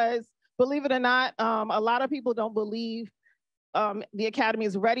huge, because believe it or not, a lot of people don't believe the Academy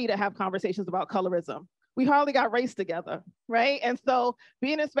is ready to have conversations about colorism. We hardly got race together, right? And so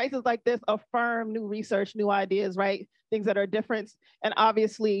being in spaces like this affirm new research, new ideas, right? Things that are different, and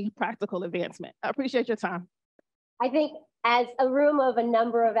obviously practical advancement. I appreciate your time. I think As a room of a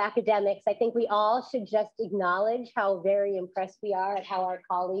number of academics, I think we all should just acknowledge how very impressed we are at how our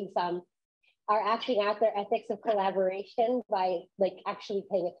colleagues are acting out their ethics of collaboration by actually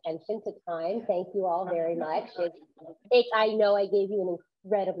paying attention to time. Thank you all very much. I know I gave you an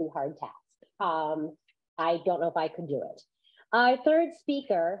incredibly hard task. I don't know if I could do it. Our third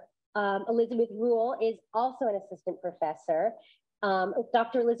speaker, Elizabeth Rule, is also an assistant professor.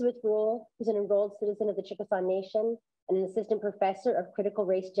 Dr. Elizabeth Rule is an enrolled citizen of the Chickasaw Nation and an assistant professor of critical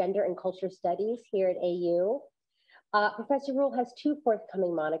race, gender, and culture studies here at AU. Professor Rule has two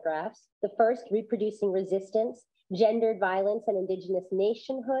forthcoming monographs. The first, Reproducing Resistance, Gendered Violence and Indigenous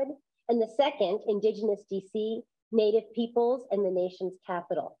Nationhood, and the second, Indigenous DC, Native Peoples and the Nation's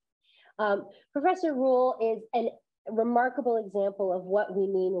Capital. Professor Rule is a remarkable example of what we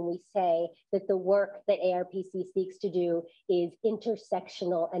mean when we say that the work that ARPC seeks to do is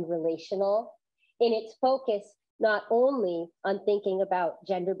intersectional and relational in its focus not only on thinking about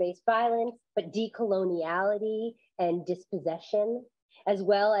gender-based violence, but decoloniality and dispossession, as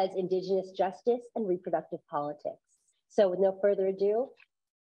well as Indigenous justice and reproductive politics. So with no further ado,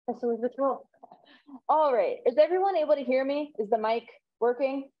 Professor Elizabeth Rule. All right, is everyone able to hear me? Is the mic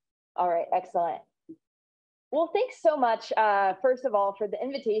working? All right, excellent. Well, thanks so much, first of all, for the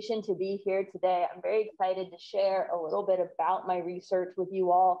invitation to be here today. I'm very excited to share a little bit about my research with you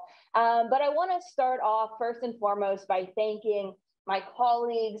all. But I want to start off first and foremost by thanking my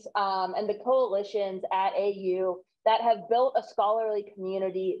colleagues and the coalitions at AU that have built a scholarly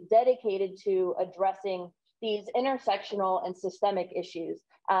community dedicated to addressing these intersectional and systemic issues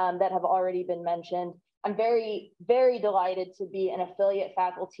that have already been mentioned. I'm very, very delighted to be an affiliate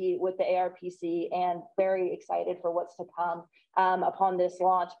faculty with the ARPC and very excited for what's to come upon this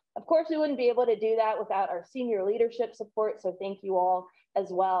launch. Of course, we wouldn't be able to do that without our senior leadership support, so thank you all as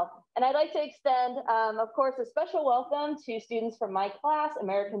well. And I'd like to extend, of course, a special welcome to students from my class,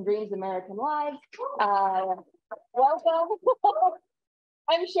 American Dreams, American Lives. Welcome.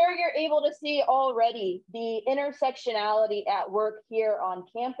 I'm sure you're able to see already the intersectionality at work here on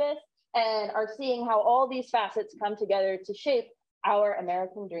campus and are seeing how all these facets come together to shape our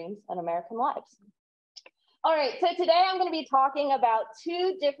American dreams and American lives. All right, so today I'm going to be talking about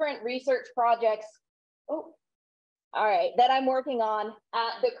two different research projects, that I'm working on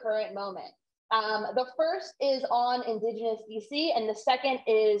at the current moment. The first is on Indigenous DC, and the second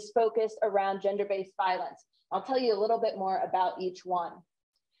is focused around gender-based violence. I'll tell you a little bit more about each one.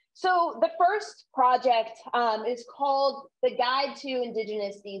 So the first project is called The Guide to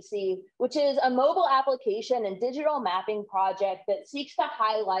Indigenous DC, which is a mobile application and digital mapping project that seeks to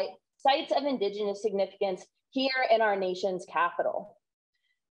highlight sites of Indigenous significance here in our nation's capital.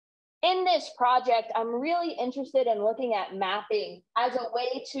 In this project, I'm really interested in looking at mapping as a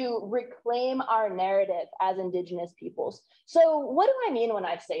way to reclaim our narrative as Indigenous peoples. So what do I mean when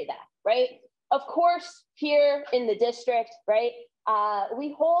I say that, right? Of course, here in the district, right,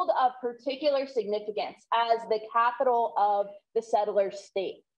 we hold a particular significance as the capital of the settler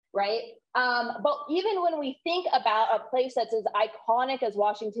state, right? But even when we think about a place that's as iconic as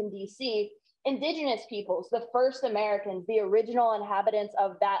Washington, DC, Indigenous peoples, the first Americans, the original inhabitants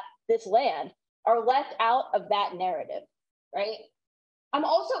of this land, are left out of that narrative, right? I'm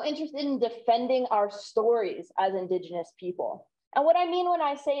also interested in defending our stories as Indigenous people. And what I mean when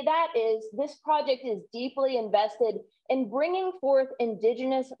I say that is this project is deeply invested in bringing forth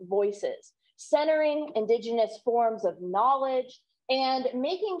Indigenous voices, centering Indigenous forms of knowledge, and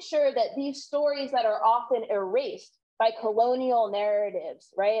making sure that these stories that are often erased by colonial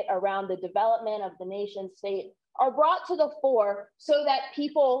narratives, right, around the development of the nation state are brought to the fore so that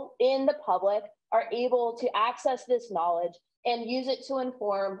people in the public are able to access this knowledge and use it to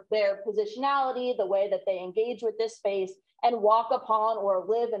inform their positionality, the way that they engage with this space, and walk upon or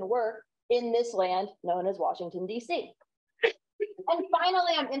live and work in this land known as Washington, DC. And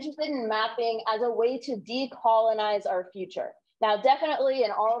finally, I'm interested in mapping as a way to decolonize our future. Now, definitely in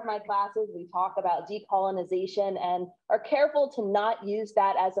all of my classes, we talk about decolonization and are careful to not use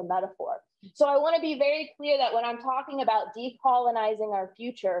that as a metaphor. So I want to be very clear that when I'm talking about decolonizing our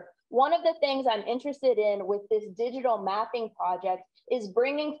future, one of the things I'm interested in with this digital mapping project is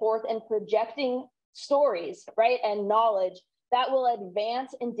bringing forth and projecting stories, right, and knowledge that will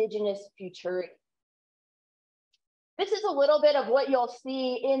advance Indigenous futurity. This is a little bit of what you'll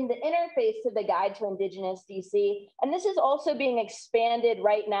see in the interface to the Guide to Indigenous DC. And this is also being expanded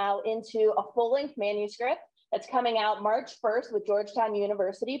right now into a full-length manuscript that's coming out March 1st with Georgetown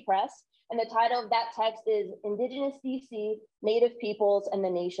University Press. And the title of that text is Indigenous DC, Native Peoples and the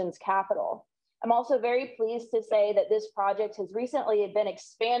Nation's Capital. I'm also very pleased to say that this project has recently been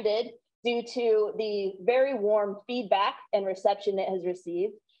expanded due to the very warm feedback and reception it has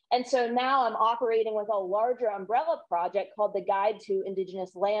received. And so now I'm operating with a larger umbrella project called the Guide to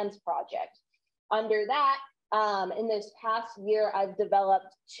Indigenous Lands Project. Under that, in this past year, I've developed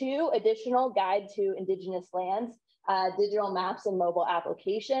 2 additional Guide to Indigenous Lands, digital maps and mobile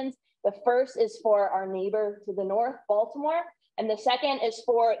applications. The first is for our neighbor to the north, Baltimore, and the second is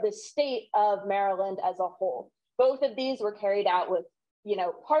for the state of Maryland as a whole. Both of these were carried out with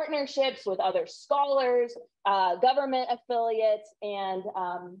partnerships with other scholars, government affiliates, and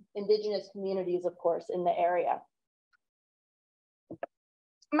Indigenous communities, of course, in the area.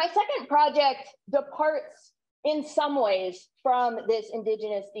 My second project departs in some ways from this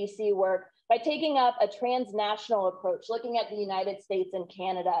Indigenous DC work by taking up a transnational approach, looking at the United States and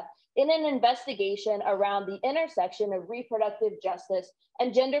Canada in an investigation around the intersection of reproductive justice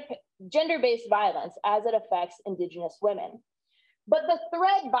and gender-based violence as it affects Indigenous women. But the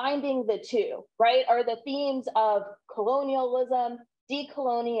thread binding the two, right, are the themes of colonialism,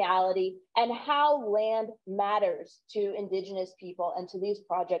 decoloniality, and how land matters to Indigenous people and to these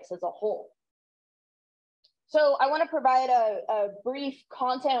projects as a whole. So I want to provide a brief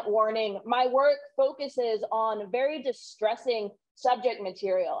content warning. My work focuses on very distressing subject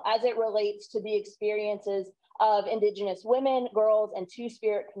material as it relates to the experiences of Indigenous women, girls, and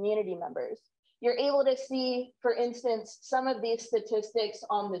Two-Spirit community members. You're able to see, for instance, some of these statistics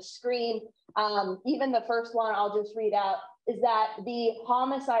on the screen. Even the first one I'll just read out is that the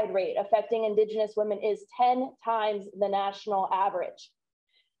homicide rate affecting Indigenous women is 10 times the national average.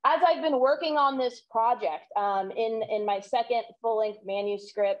 As I've been working on this project in my second full-length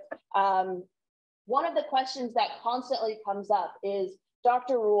manuscript, one of the questions that constantly comes up is,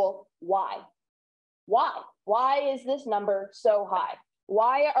 Dr. Rule, why? Why? Why is this number so high?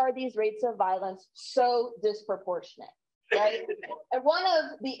 Why are these rates of violence so disproportionate, right? And one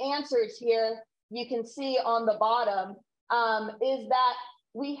of the answers here, you can see on the bottom, is that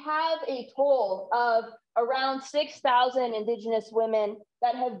we have a toll of around 6,000 Indigenous women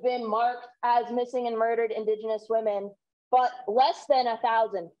that have been marked as missing and murdered Indigenous women, but less than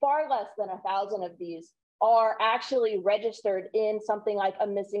 1,000, far less than 1,000 of these are actually registered in something like a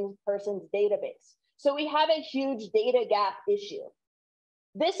missing persons database. So we have a huge data gap issue.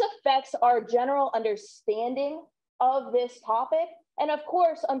 This affects our general understanding of this topic. And of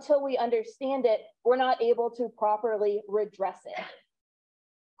course, until we understand it, we're not able to properly redress it.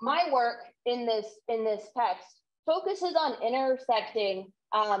 My work in this text focuses on intersecting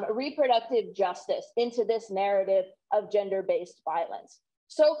reproductive justice into this narrative of gender-based violence.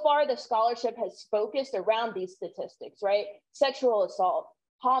 So far, the scholarship has focused around these statistics, right? Sexual assault,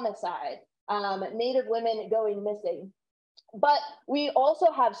 homicide, Native women going missing. But we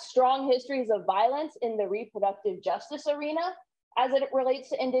also have strong histories of violence in the reproductive justice arena as it relates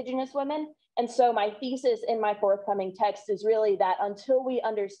to Indigenous women. And so my thesis in my forthcoming text is really that until we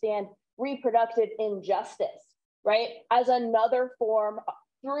understand reproductive injustice, right, as another form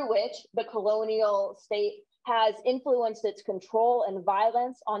through which the colonial state has influenced its control and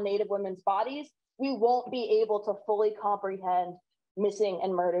violence on Native women's bodies, we won't be able to fully comprehend missing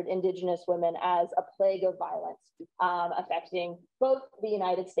and murdered Indigenous women as a plague of violence affecting both the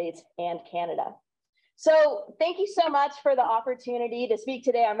United States and Canada. So thank you so much for the opportunity to speak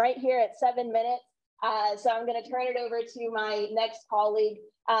today. I'm right here at 7 minutes, so I'm going to turn it over to my next colleague.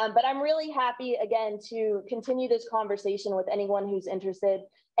 But I'm really happy, again, to continue this conversation with anyone who's interested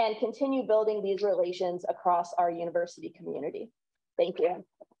and continue building these relations across our university community. Thank you.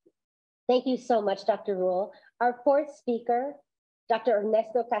 Thank you so much, Dr. Rule. Our fourth speaker, Dr.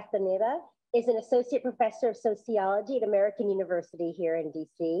 Ernesto Castaneda, is an associate professor of sociology at American University here in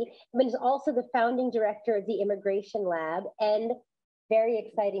DC, but is also the founding director of the Immigration Lab and, very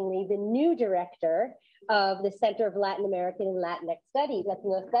excitingly, the new director of the Center of Latin American and Latinx Studies,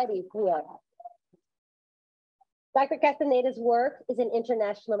 Latino Studies here. Dr. Castaneda's work is in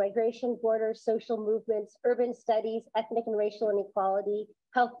international migration, borders, social movements, urban studies, ethnic and racial inequality,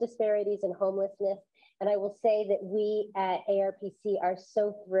 health disparities, and homelessness. And I will say that we at ARPC are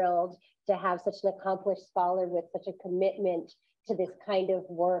so thrilled to have such an accomplished scholar with such a commitment to this kind of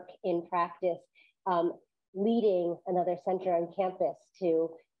work in practice, leading another center on campus to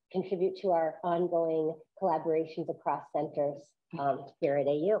contribute to our ongoing collaborations across centers here at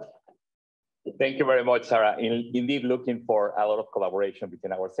AU. Thank you very much, Sara. Indeed, looking for a lot of collaboration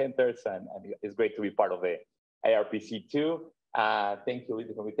between our centers, and it's great to be part of the ARPC too. Thank you for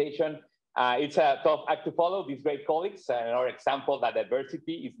the invitation. It's a tough act to follow, these great colleagues, and our example that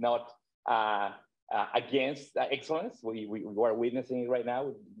diversity is not against excellence. We are witnessing it right now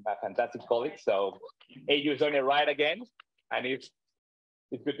with my fantastic colleagues. So AU is doing it right again, and it's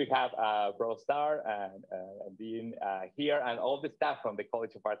It's good to have Bro Star and Dean here and all the staff from the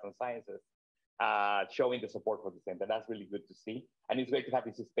College of Arts and Sciences showing the support for the center. That's really good to see. And it's great to have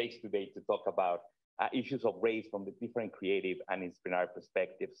this space today to talk about issues of race from the different creative and interdisciplinary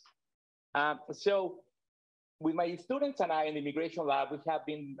perspectives. So with my students and I in the Immigration Lab, we have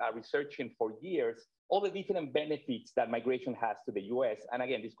been researching for years all the different benefits that migration has to the US. And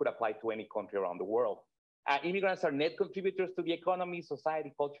again, this could apply to any country around the world. Immigrants are net contributors to the economy,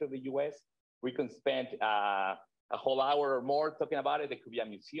 society, culture of the US. We can spend a whole hour or more talking about it. There could be a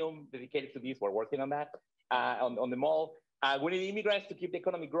museum dedicated to this. We're working on that on the mall. We need immigrants to keep the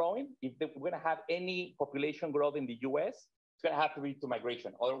economy growing. If we're going to have any population growth in the US, it's going to have to lead to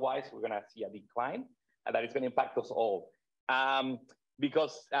migration. Otherwise, we're going to see a decline, and that is going to impact us all.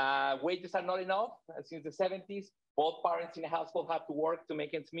 Because wages are not enough since the 70s. Both parents in a household have to work to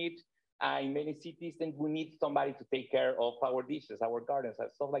make ends meet. In many cities, then we need somebody to take care of our dishes, our gardens, and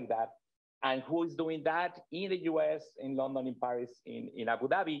stuff like that. And who is doing that in the US, in London, in Paris, in Abu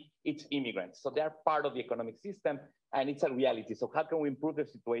Dhabi? It's immigrants. So they're part of the economic system, and it's a reality. So how can we improve their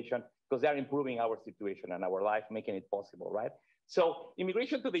situation? Because they're improving our situation and our life, making it possible, right? So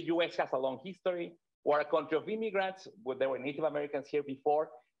immigration to the US has a long history. We're a country of immigrants. There were Native Americans here before,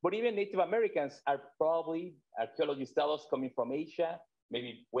 but even Native Americans are probably, archaeologists tell us, coming from Asia,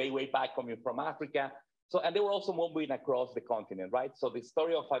 maybe way, way back coming from Africa. So, and they were also moving across the continent, right? So the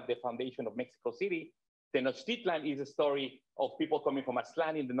story of the foundation of Mexico City, Tenochtitlan, is a story of people coming from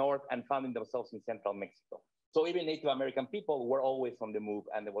Aztlán in the north and finding themselves in central Mexico. So even Native American people were always on the move,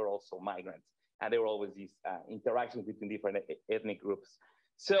 and they were also migrants. And there were always these interactions between different ethnic groups.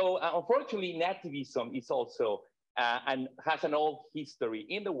 So unfortunately, nativism is also, and has an old history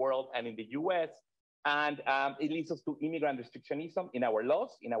in the world and in the US. And it leads us to immigrant restrictionism in our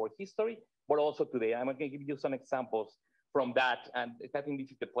laws, in our history, but also today. I'm going to give you some examples from that, and I think this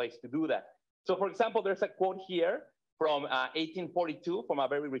is the place to do that. So for example, there's a quote here from 1842 from a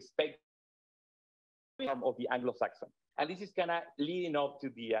very respected of the Anglo-Saxon. And this is kind of leading up to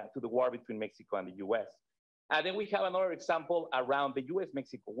the war between Mexico and the US. And then we have another example around the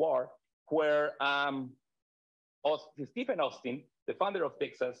US-Mexico War, where Stephen Austin, the founder of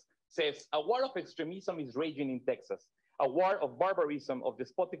Texas, says, a war of extremism is raging in Texas, a war of barbarism, of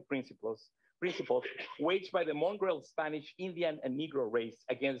despotic principles waged by the mongrel Spanish, Indian, and Negro race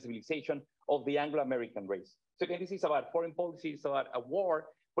against the civilization of the Anglo-American race. So again, this is about foreign policy, it's about a war,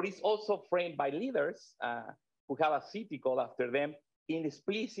 but it's also framed by leaders who have a city called after them in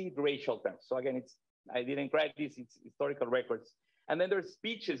explicit racial terms. So again, I didn't write this, it's historical records. And then there's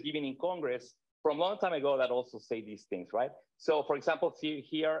speeches given in Congress from a long time ago that also say these things, right? So for example, see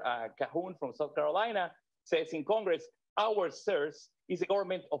here, Cahoon from South Carolina says in Congress, our sirs is a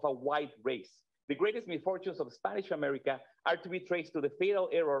government of a white race. The greatest misfortunes of Spanish America are to be traced to the fatal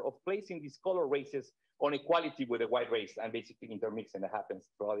error of placing these color races on equality with the white race and basically intermixing that happens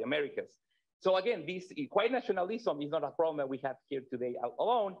throughout the Americas. So again, this white nationalism is not a problem that we have here today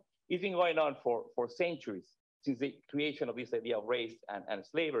alone. It's been going on for centuries since the creation of this idea of race and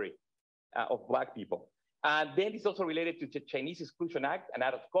slavery of Black people. And then it's also related to the Chinese Exclusion Act, an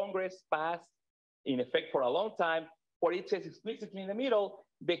act of Congress passed in effect for a long time, where it says explicitly in the middle,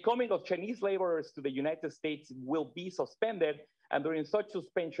 the coming of Chinese laborers to the United States will be suspended, and during such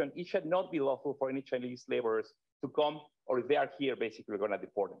suspension, it should not be lawful for any Chinese laborers to come, or if they are here, basically we're gonna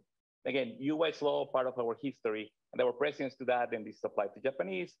deport them. Again, US law, part of our history, and there were precedents to that, and this applied to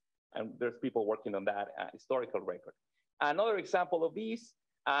Japanese, and there's people working on that historical record. Another example of this,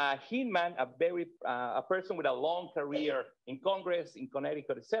 Hinman, a person with a long career in Congress, in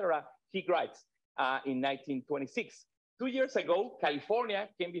Connecticut, etc., he writes in 1926, 2 years ago, California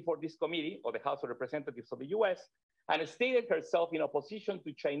came before this committee, or the House of Representatives of the US, and stated herself in opposition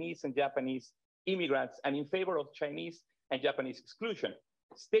to Chinese and Japanese immigrants and in favor of Chinese and Japanese exclusion,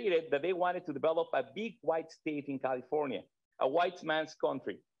 stated that they wanted to develop a big white state in California, a white man's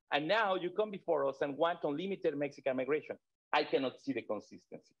country. And now you come before us and want unlimited Mexican migration. I cannot see the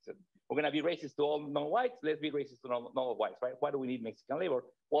consistency. So we're gonna be racist to all non-whites, let's be racist to non-whites, right? Why do we need Mexican labor?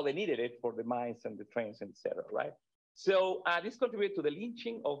 Well, they needed it for the mines and the trains, and et cetera, right? So this contributed to the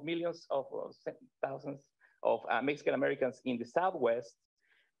lynching of millions of thousands of Mexican Americans in the Southwest.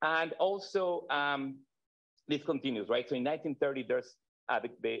 And also, this continues, right? So in 1930, there's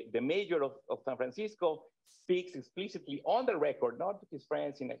the mayor of San Francisco speaks explicitly on the record, not to his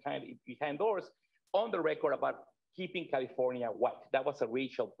friends behind doors, on the record about keeping California white. That was a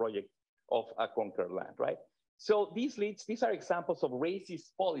racial project of a conquered land, right? So these are examples of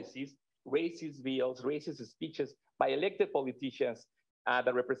racist policies, racist bills, racist speeches by elected politicians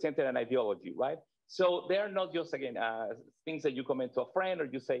that represented an ideology, right? So they're not just, again, things that you comment to a friend or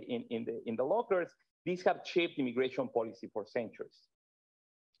you say in the lockers. These have shaped immigration policy for centuries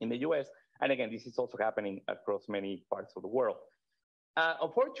in the US. And again, this is also happening across many parts of the world.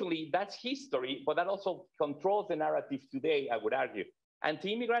 Unfortunately, that's history, but that also controls the narrative today, I would argue.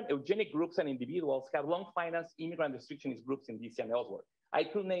 Anti-immigrant eugenic groups and individuals have long financed immigrant restrictionist groups in DC and elsewhere. I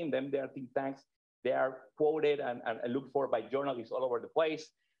could name them. They are think tanks. They are quoted and looked for by journalists all over the place.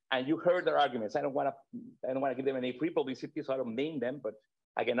 And you heard their arguments. I don't want to give them any free publicity, so I don't name them. But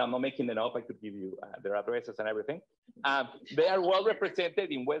again, I'm not making them up. I could give you their addresses and everything. They are well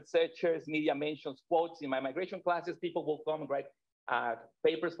represented in web searches, media mentions, quotes. In my migration classes, people will come and write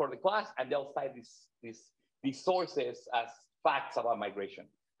papers for the class, and they'll cite these sources as facts about migration.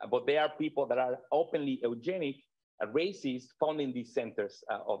 But they are people that are openly eugenic, racist, funding these centers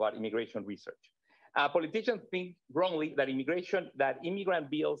of our immigration research. Politicians think wrongly that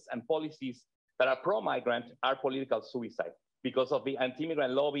immigrant bills and policies that are pro-migrant are political suicide because of the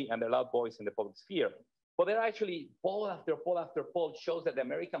anti-immigrant lobby and the loud voice in the public sphere. But there are actually poll after poll after poll shows that the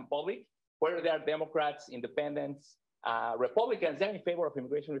American public, whether they are Democrats, independents, Republicans, they're in favor of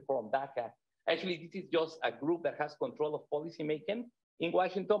immigration reform, DACA. Actually, this is just a group that has control of policy making in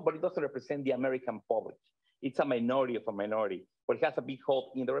Washington, but it doesn't represent the American public. It's a minority of a minority, but it has a big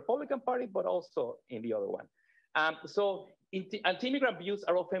hold in the Republican Party, but also in the other one. So anti-immigrant views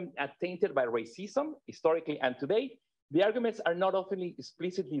are often tainted by racism, historically and today. The arguments are not often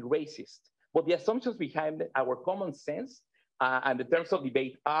explicitly racist, but the assumptions behind our common sense and the terms of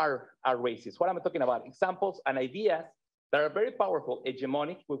debate are racist. What am I talking about? Examples and ideas that are very powerful,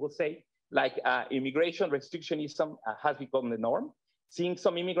 hegemonic, we will say, like immigration restrictionism has become the norm. Seeing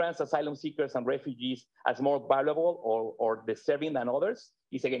some immigrants, asylum seekers, and refugees as more valuable or deserving than others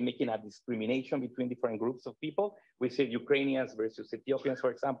is again making a discrimination between different groups of people. We see Ukrainians versus Ethiopians,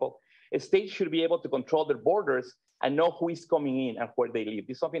 for example. States should be able to control their borders and know who is coming in and where they live.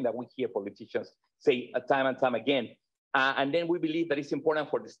 This is something that we hear politicians say time and time again. And then we believe that it's important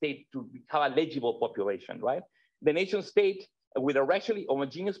for the state to have a legible population, right? The nation state with a racially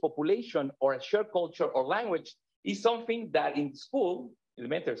homogeneous population or a shared culture or language is something that in school,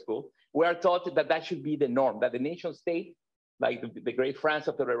 elementary school, we are taught that that should be the norm, that the nation state, like the great France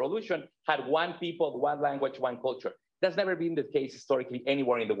of the revolution, had one people, one language, one culture. That's never been the case historically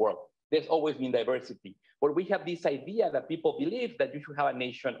anywhere in the world. There's always been diversity. But we have this idea that people believe that you should have a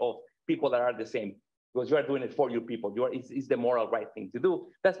nation of people that are the same because you are doing it for your people. It's the moral right thing to do.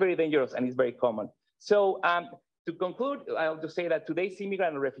 That's very dangerous and it's very common. So to conclude, I'll just say that today's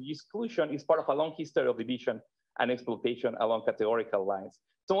immigrant and refugee exclusion is part of a long history of division and exploitation along categorical lines.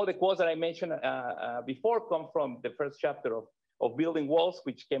 Some of the quotes that I mentioned before come from the first chapter of Building Walls,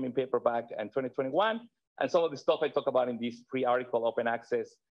 which came in paperback in 2021. And some of the stuff I talk about in this free article, Open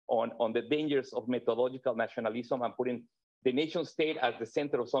Access, on the dangers of methodological nationalism and putting the nation state as the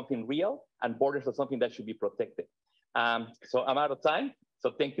center of something real and borders of something that should be protected. So I'm out of time.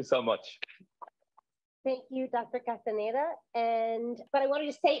 So thank you so much. Thank you, Dr. Castaneda. But I wanted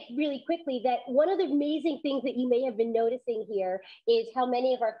to say really quickly that one of the amazing things that you may have been noticing here is how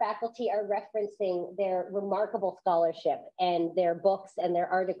many of our faculty are referencing their remarkable scholarship and their books and their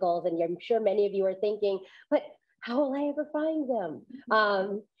articles. And I'm sure many of you are thinking, but how will I ever find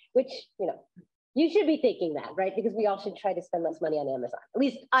them? Which, you know, you should be thinking that, right? Because we all should try to spend less money on Amazon. At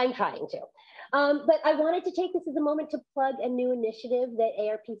least I'm trying to. But I wanted to take this as a moment to plug a new initiative that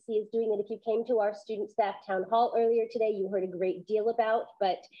ARPC is doing. And if you came to our student staff town hall earlier today, you heard a great deal about,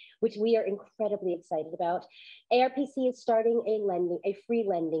 but which we are incredibly excited about. ARPC is starting a free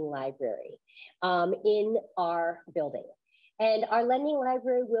lending library in our building. And our lending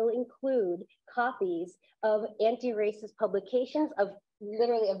library will include copies of anti-racist publications, of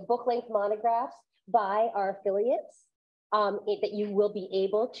book-length monographs by our affiliates that you will be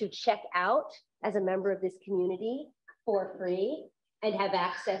able to check out as a member of this community for free and have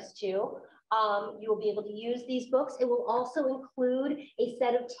access to. You will be able to use these books. It will also include a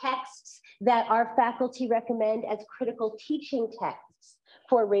set of texts that our faculty recommend as critical teaching texts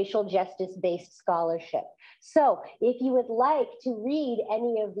for racial justice-based scholarship. So if you would like to read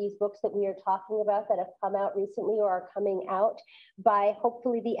any of these books that we are talking about that have come out recently or are coming out, by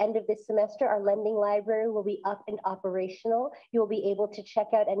hopefully the end of this semester, our lending library will be up and operational. You'll be able to check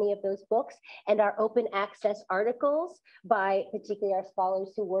out any of those books, and our open access articles by particularly our scholars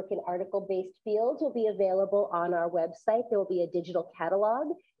who work in article-based fields will be available on our website. There will be a digital catalog.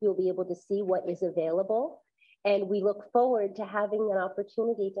 You'll be able to see what is available. And we look forward to having an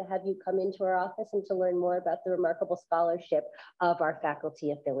opportunity to have you come into our office and to learn more about the remarkable scholarship of our faculty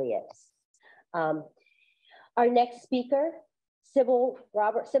affiliates. Our next speaker, Sibyl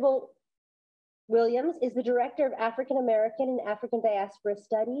Williams is the Director of African American and African Diaspora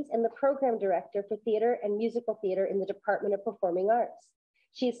Studies and the Program Director for Theater and Musical Theater in the Department of Performing Arts.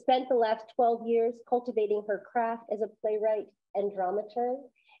 She has spent the last 12 years cultivating her craft as a playwright and dramaturg,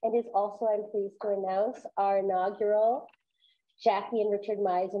 and is also, I'm pleased to announce, our inaugural Jackie and Richard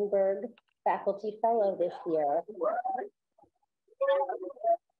Meisenberg Faculty Fellow this year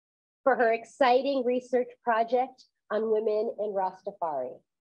for her exciting research project on women in Rastafari.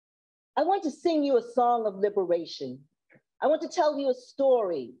 I want to sing you a song of liberation. I want to tell you a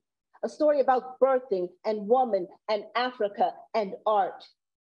story about birthing and woman and Africa and art,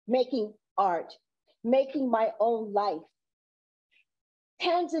 making my own life.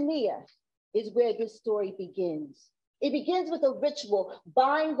 Tanzania is where this story begins. It begins with a ritual,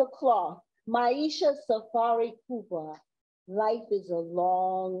 buying the cloth, Maisha Safari Kubwa. Life is a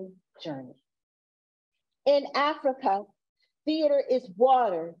long journey. In Africa, theater is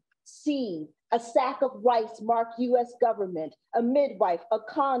water, seed, a sack of rice marked US government, a midwife, a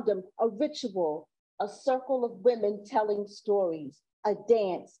condom, a ritual, a circle of women telling stories, a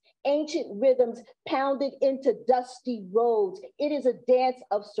dance, ancient rhythms pounded into dusty roads. It is a dance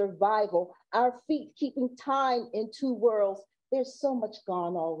of survival, our feet keeping time in two worlds. There's so much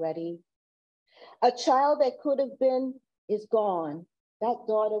gone already. A child that could have been is gone. That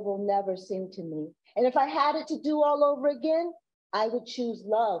daughter will never sing to me. And if I had it to do all over again, I would choose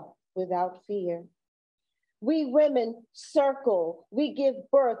love without fear. We women circle, we give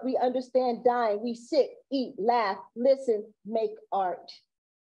birth, we understand dying, we sit, eat, laugh, listen, make art.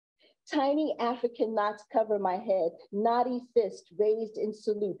 Tiny African knots cover my head, knotty fist raised in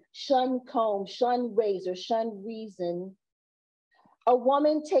salute, shun comb, shun razor, shun reason. A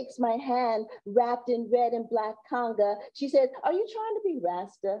woman takes my hand wrapped in red and black conga. She says, "Are you trying to be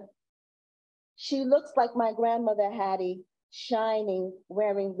Rasta?" She looks like my grandmother Hattie, shining,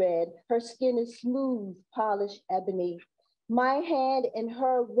 wearing red. Her skin is smooth, polished ebony. My hand in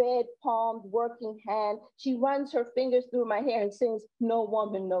her red palmed working hand. She runs her fingers through my hair and sings, "No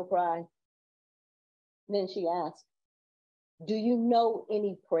woman, no cry." Then she asks, "Do you know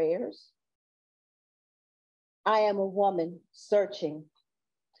any prayers?" I am a woman searching.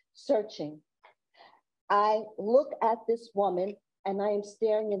 I look at this woman and I am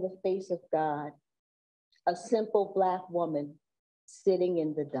staring in the face of God, a simple Black woman sitting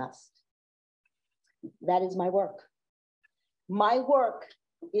in the dust. That is my work. My work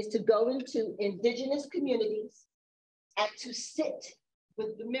is to go into Indigenous communities and to sit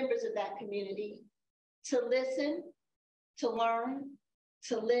with the members of that community, to listen, to learn,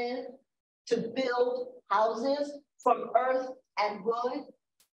 to live, to build houses from earth and wood,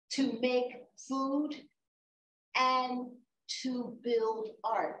 to make food, and to build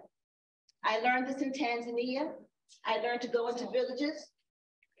art. I learned this in Tanzania. I learned to go into villages,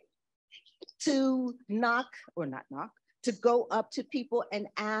 to to go up to people and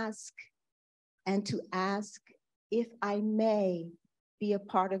ask if I may be a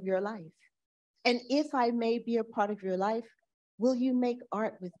part of your life. And if I may be a part of your life, will you make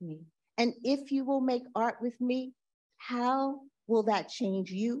art with me? And if you will make art with me, how will that change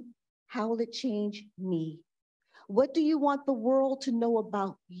you? How will it change me? What do you want the world to know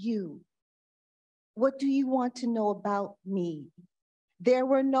about you? What do you want to know about me? There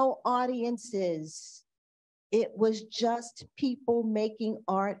were no audiences. It was just people making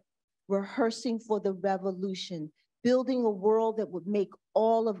art, rehearsing for the revolution, building a world that would make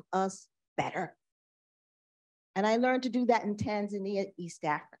all of us better. And I learned to do that in Tanzania, East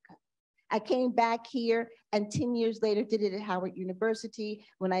Africa. I came back here and 10 years later did it at Howard University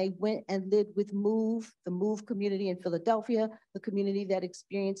when I went and lived with MOVE, the MOVE community in Philadelphia, the community that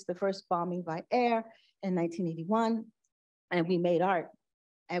experienced the first bombing by air in 1981. And we made art.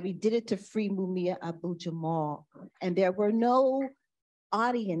 And we did it to free Mumia Abu-Jamal. And there were no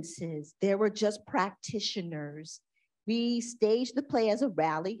audiences. There were just practitioners. We staged the play as a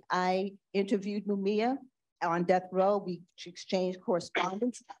rally. I interviewed Mumia on death row. We exchanged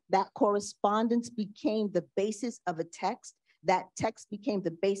correspondence. That correspondence became the basis of a text. That text became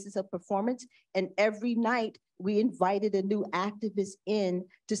the basis of performance. And every night we invited a new activist in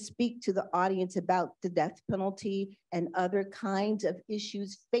to speak to the audience about the death penalty and other kinds of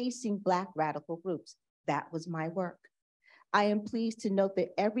issues facing Black radical groups. That was my work. I am pleased to note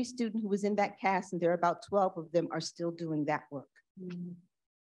that every student who was in that cast, and there are about 12 of them, are still doing that work.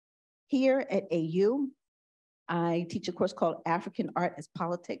 Here at AU, I teach a course called African Art as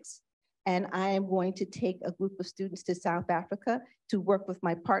Politics, and I am going to take a group of students to South Africa to work with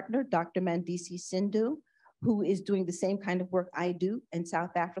my partner, Dr. Mandisi Sindhu, who is doing the same kind of work I do in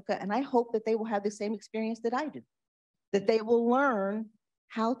South Africa, and I hope that they will have the same experience that I do, that they will learn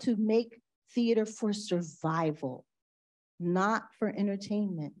how to make theater for survival, not for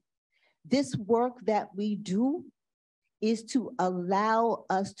entertainment. This work that we do is to allow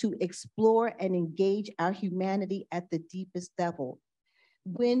us to explore and engage our humanity at the deepest level.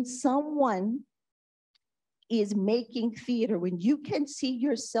 When someone is making theater, when you can see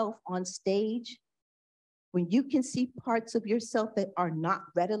yourself on stage, when you can see parts of yourself that are not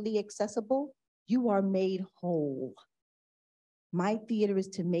readily accessible, you are made whole. My theater is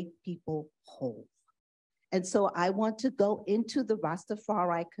to make people whole. And so I want to go into the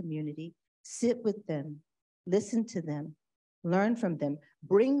Rastafari community, sit with them, listen to them, learn from them,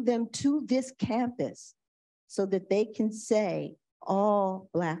 bring them to this campus so that they can say, all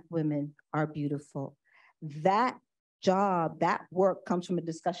Black women are beautiful. That job, that work comes from a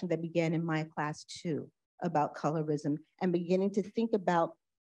discussion that began in my class too about colorism and beginning to think about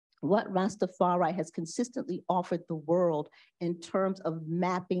what Rastafari has consistently offered the world in terms of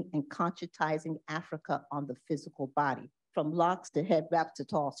mapping and conscientizing Africa on the physical body, from locks to head wraps to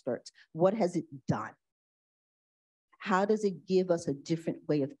tall skirts. What has it done? How does it give us a different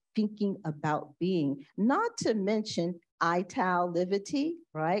way of thinking about being? Not to mention Italivity,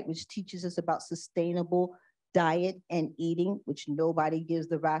 right, which teaches us about sustainable diet and eating, which nobody gives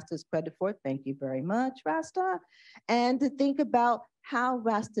the Rastas credit for. Thank you very much, Rasta. And to think about how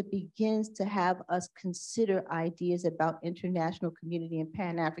Rasta begins to have us consider ideas about international community and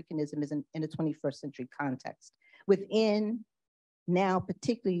Pan-Africanism in a 21st century context. Within now,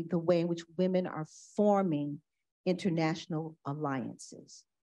 particularly the way in which women are forming international alliances.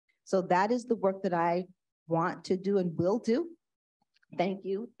 So that is the work that I want to do and will do. Thank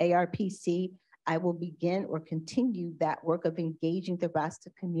you, ARPC. I will begin or continue that work of engaging the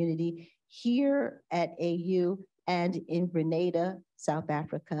Rasta community here at AU and in Grenada, South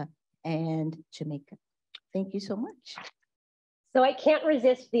Africa, and Jamaica. Thank you so much. So I can't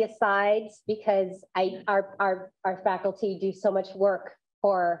resist the asides because our faculty do so much work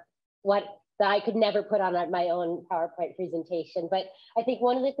for what I could never put on my own PowerPoint presentation. But I think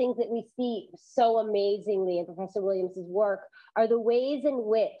one of the things that we see so amazingly in Professor Williams's work are the ways in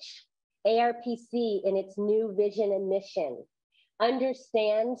which ARPC in its new vision and mission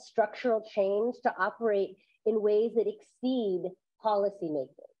understands structural change to operate in ways that exceed policymaking.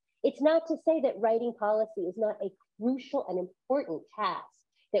 It's not to say that writing policy is not a crucial and important task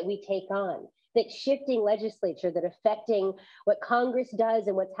that we take on, that shifting legislature, that affecting what Congress does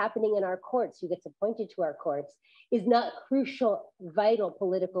and what's happening in our courts, who gets appointed to our courts, is not crucial, vital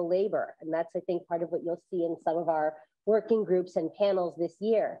political labor. And that's, I think, part of what you'll see in some of our working groups and panels this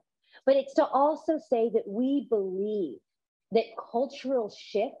year. But it's to also say that we believe that cultural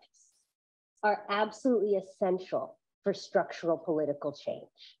shifts are absolutely essential for structural political change.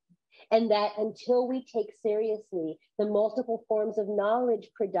 And that until we take seriously the multiple forms of knowledge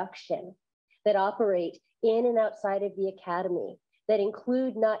production that operate in and outside of the academy, that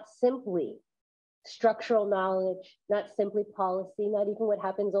include not simply structural knowledge, not simply policy, not even what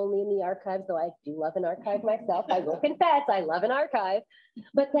happens only in the archives, though I do love an archive myself, I will confess, I love an archive,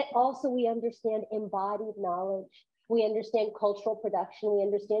 but that also we understand embodied knowledge, we understand cultural production, we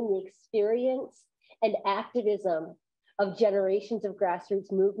understand the experience and activism of generations of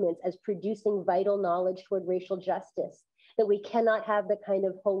grassroots movements as producing vital knowledge toward racial justice, that we cannot have the kind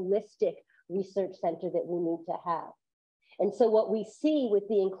of holistic research center that we need to have. And so what we see with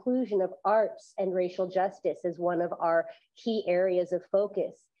the inclusion of arts and racial justice as one of our key areas of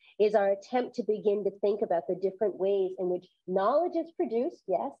focus is our attempt to begin to think about the different ways in which knowledge is produced,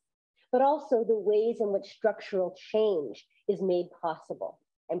 yes, but also the ways in which structural change is made possible.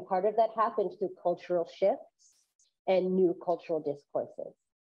 And part of that happens through cultural shifts and new cultural discourses.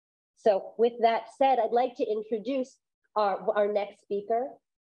 So with that said, I'd like to introduce our next speaker,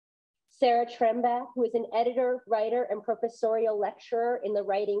 Sara Trembath, who is an editor, writer, and professorial lecturer in the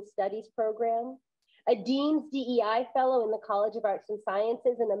Writing Studies program, a Dean's DEI Fellow in the College of Arts and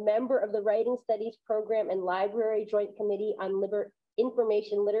Sciences, and a member of the Writing Studies program and Library Joint Committee on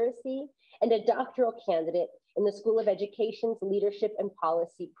Information Literacy, and a doctoral candidate in the School of Education's Leadership and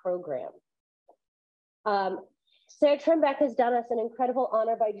Policy program. Sara Trembath has done us an incredible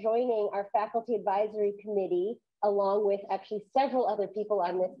honor by joining our faculty advisory committee, along with actually several other people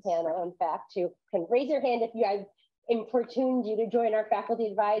on this panel. In fact, you can raise your hand if I've importuned you to join our faculty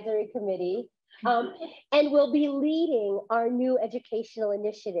advisory committee. And we'll be leading our new educational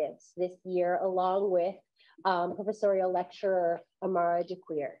initiatives this year, along with professorial lecturer Amara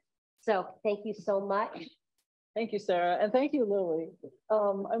DeQueer. So thank you so much. Thank you, Sara, and thank you, Lily.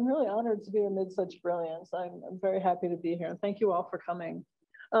 I'm really honored to be amid such brilliance. I'm very happy to be here, and thank you all for coming.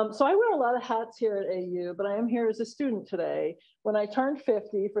 So I wear a lot of hats here at AU, but I am here as a student today. When I turned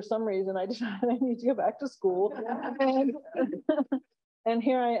 50, for some reason, I decided I need to go back to school. And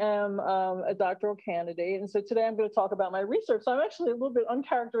here I am, a doctoral candidate. And so today I'm going to talk about my research. So I'm actually a little bit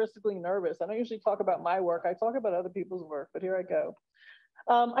uncharacteristically nervous. I don't usually talk about my work. I talk about other people's work, but here I go.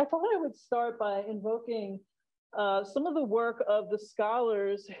 I thought I would start by invoking some of the work of the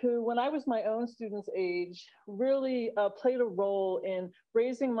scholars who, when I was my own student's age, really played a role in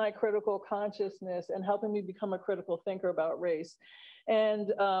raising my critical consciousness and helping me become a critical thinker about race.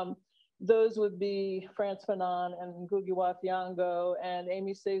 And those would be Frantz Fanon and Ngugi wa Thiong'o and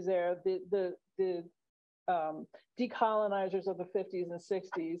Amy Césaire, the decolonizers of the 50s and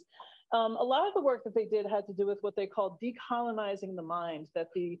 60s. A lot of the work that they did had to do with what they called decolonizing the mind,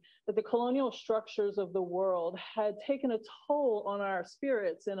 that the colonial structures of the world had taken a toll on our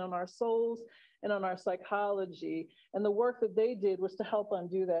spirits and on our souls and on our psychology. And the work that they did was to help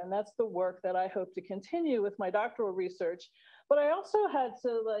undo that. And that's the work that I hope to continue with my doctoral research. But I also had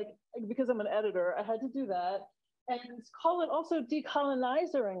to, because I'm an editor, I had to do that and call it also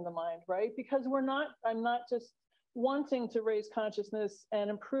decolonizing the mind, right? Because I'm not just wanting to raise consciousness and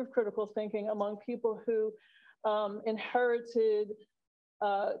improve critical thinking among people who inherited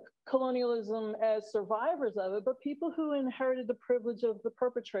colonialism as survivors of it, but people who inherited the privilege of the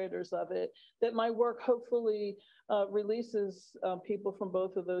perpetrators of it, that my work hopefully releases people from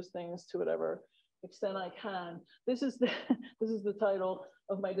both of those things to whatever extent I can. This is the title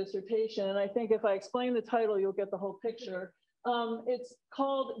of my dissertation. And I think if I explain the title, you'll get the whole picture. It's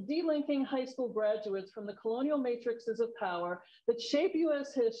called Delinking High School Graduates from the Colonial Matrices of Power That Shape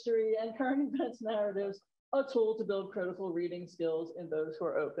US History and Current Events Narratives, a Tool to Build Critical Reading Skills in Those Who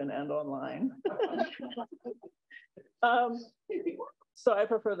Are Open and Online. So I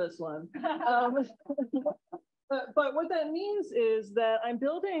prefer this one. But what that means is that I'm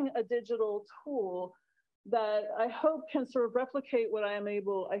building a digital tool that I hope can sort of replicate what I am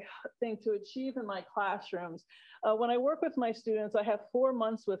able, I think, to achieve in my classrooms. When I work with my students, I have 4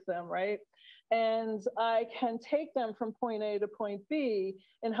 months with them, right? And I can take them from point A to point B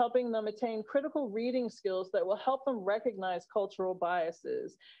in helping them attain critical reading skills that will help them recognize cultural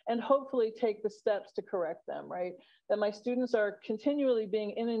biases and hopefully take the steps to correct them, right? That my students are continually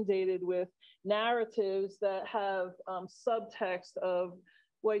being inundated with narratives that have subtext of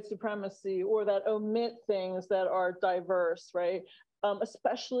white supremacy or that omit things that are diverse, right?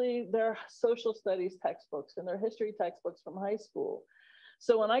 Especially their social studies textbooks and their history textbooks from high school.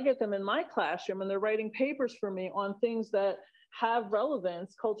 So when I get them in my classroom and they're writing papers for me on things that have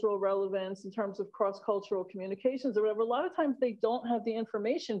relevance, cultural relevance in terms of cross-cultural communications or whatever, a lot of times they don't have the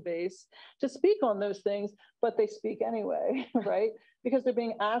information base to speak on those things, but they speak anyway, right? Because they're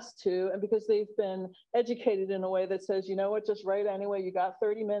being asked to, and because they've been educated in a way that says, you know what, just write anyway, you got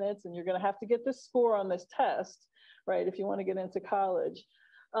 30 minutes and you're gonna have to get this score on this test, right, if you wanna get into college.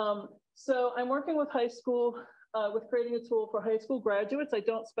 So I'm working with high school, with creating a tool for high school graduates. I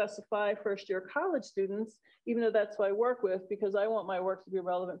don't specify first-year college students, even though that's who I work with, because I want my work to be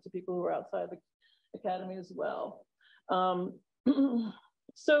relevant to people who are outside the academy as well. So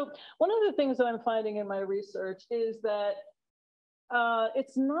one of the things that I'm finding in my research is that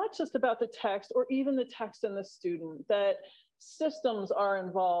it's not just about the text or even the text and the student, that systems are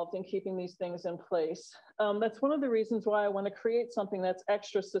involved in keeping these things in place. That's one of the reasons why I want to create something that's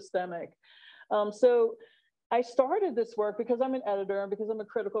extra systemic. So I started this work because I'm an editor and because I'm a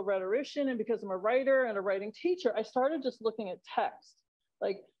critical rhetorician and because I'm a writer and a writing teacher. I started just looking at text,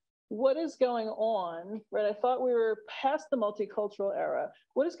 like what is going on, right? I thought we were past the multicultural era.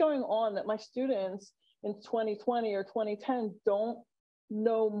 What is going on that my students in 2020 or 2010 don't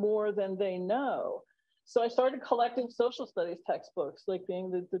know more than they know? So I started collecting social studies textbooks, like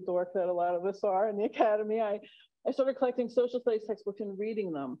being the dork that a lot of us are in the academy. I started collecting social studies textbooks and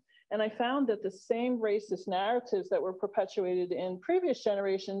reading them. And I found that the same racist narratives that were perpetuated in previous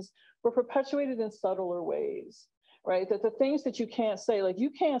generations were perpetuated in subtler ways, right? That the things that you can't say, like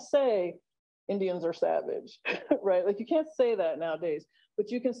you can't say Indians are savage, right? Like you can't say that nowadays,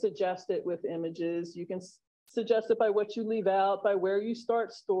 but you can suggest it with images. You can suggest it by what you leave out, by where you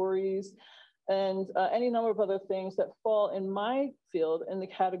start stories, and any number of other things that fall in my field in the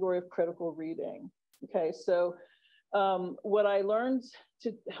category of critical reading. Okay, so what I learned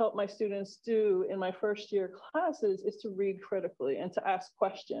to help my students do in my first year classes is to read critically and to ask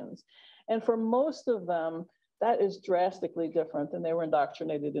questions. And for most of them, that is drastically different than they were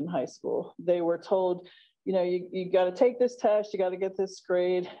indoctrinated in high school. They were told, you know, you got to take this test, you got to get this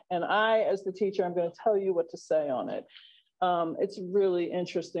grade. And I, as the teacher, I'm going to tell you what to say on it. It's really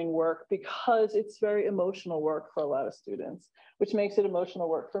interesting work because it's very emotional work for a lot of students, which makes it emotional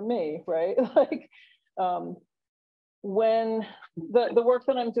work for me, right? Like when the work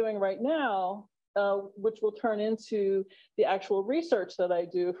that I'm doing right now, which will turn into the actual research that I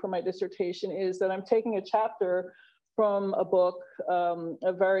do for my dissertation, is that I'm taking a chapter from a book,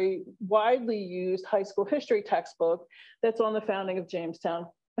 a very widely used high school history textbook that's on the founding of Jamestown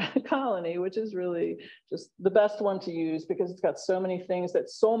colony, which is really just the best one to use because it's got so many things that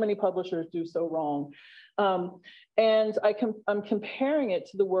so many publishers do so wrong. And I'm comparing it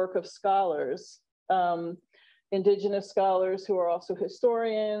to the work of scholars, Indigenous scholars who are also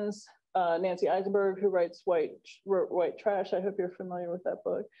historians, Nancy Eisenberg, who wrote White Trash. I hope you're familiar with that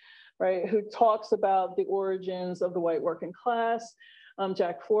book, right? Who talks about the origins of the white working class.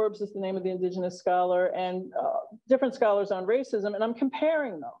 Jack Forbes is the name of the Indigenous scholar, and different scholars on racism. And I'm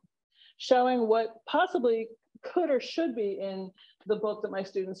comparing them, showing what possibly could or should be in the book that my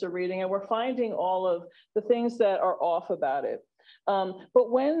students are reading. And we're finding all of the things that are off about it. But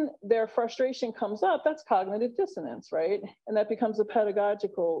when their frustration comes up, that's cognitive dissonance, right? And that becomes a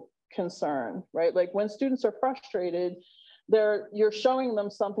pedagogical concern, right? Like when students are frustrated, you're showing them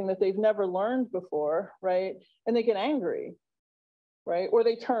something that they've never learned before, right? And they get angry, right? Or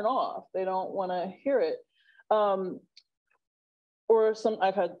they turn off, they don't want to hear it.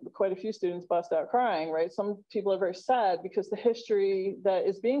 I've had quite a few students bust out crying, right? Some people are very sad because the history that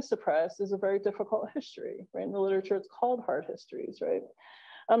is being suppressed is a very difficult history, right? In the literature, it's called hard histories, right?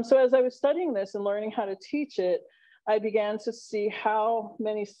 So as I was studying this and learning how to teach it, I began to see how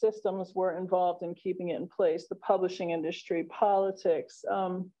many systems were involved in keeping it in place: the publishing industry, politics,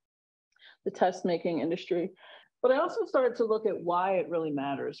 the test-making industry. But I also started to look at why it really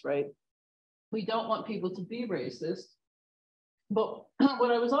matters, right? We don't want people to be racist. But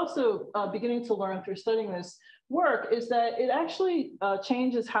what I was also beginning to learn through studying this work is that it actually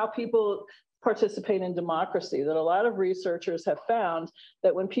changes how people participate in democracy, that a lot of researchers have found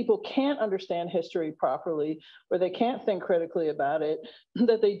that when people can't understand history properly, or they can't think critically about it,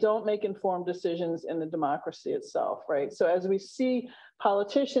 that they don't make informed decisions in the democracy itself, right? So as we see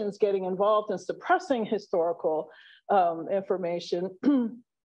politicians getting involved in suppressing historical information,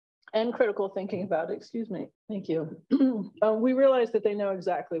 and critical thinking about it, excuse me, thank you. We realize that they know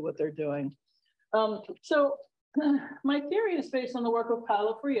exactly what they're doing. So my theory is based on the work of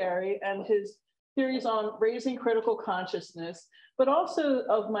Paulo Freire and his theories on raising critical consciousness, but also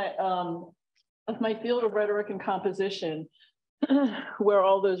of my field of rhetoric and composition, where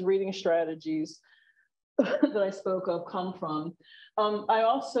all those reading strategies that I spoke of come from. I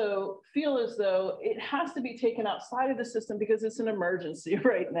also feel as though it has to be taken outside of the system because it's an emergency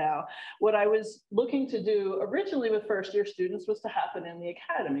right now. What I was looking to do originally with first-year students was to happen in the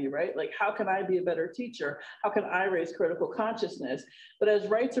academy, right? Like, how can I be a better teacher? How can I raise critical consciousness? But as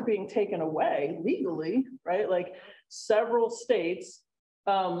rights are being taken away legally, right? Like several states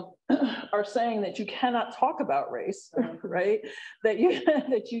are saying that you cannot talk about race, right? That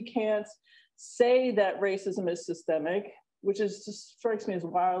you can't say that racism is systemic, which just strikes me as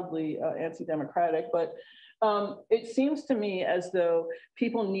wildly anti-democratic, but it seems to me as though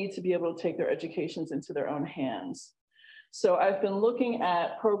people need to be able to take their educations into their own hands. So I've been looking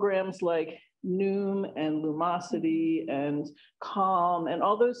at programs like Noom and Lumosity and Calm and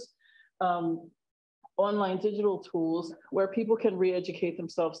all those online digital tools where people can re-educate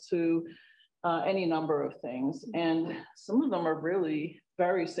themselves to any number of things. And some of them are really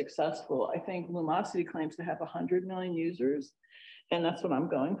very successful. I think Lumosity claims to have 100 million users, and that's what I'm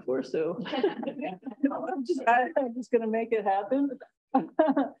going for. So I'm just going to make it happen.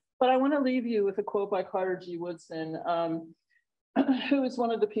 But I want to leave you with a quote by Carter G. Woodson, who is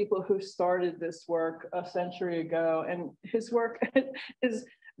one of the people who started this work a century ago. And his work is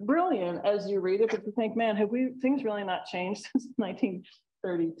brilliant as you read it, but you think, man, have things really not changed since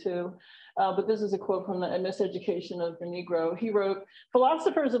 1932? But this is a quote from the Miseducation of the Negro. He wrote,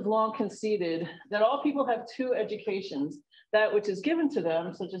 "Philosophers have long conceded that all people have two educations, that which is given to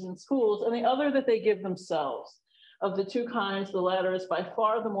them, such as in schools, and the other that they give themselves. Of the two kinds, the latter is by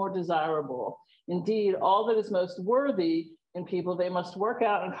far the more desirable. Indeed, all that is most worthy in people, they must work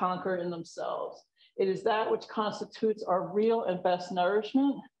out and conquer in themselves. It is that which constitutes our real and best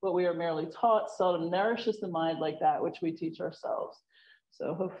nourishment. What we are merely taught seldom nourishes the mind like that which we teach ourselves."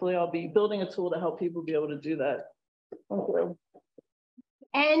 So hopefully I'll be building a tool to help people be able to do that. Thank you.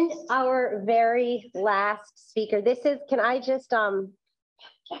 And our very last speaker, can I just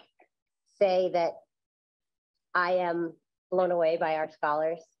say that I am blown away by our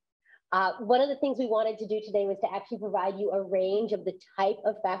scholars. One of the things we wanted to do today was to actually provide you a range of the type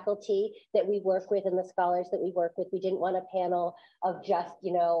of faculty that we work with and the scholars that we work with. We didn't want a panel of just,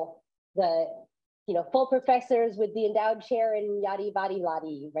 the full professors with the endowed chair and yada body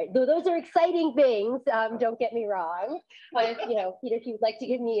ladi, right? Though those are exciting things, don't get me wrong. But Peter, if you'd like to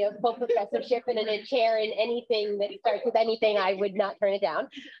give me a full professorship and a chair in anything that starts with anything, I would not turn it down.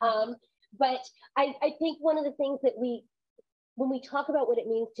 But I think one of the things that when we talk about what it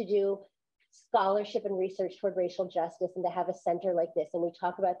means to do scholarship and research toward racial justice and to have a center like this, and we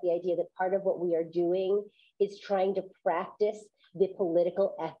talk about the idea that part of what we are doing is trying to practice the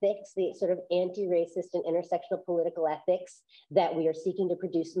political ethics, the sort of anti-racist and intersectional political ethics that we are seeking to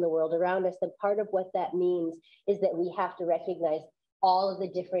produce in the world around us, then part of what that means is that we have to recognize all of the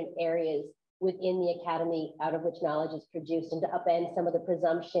different areas within the academy out of which knowledge is produced, and to upend some of the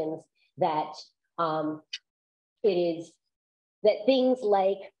presumptions that that things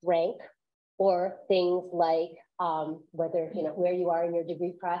like rank or things like whether, where you are in your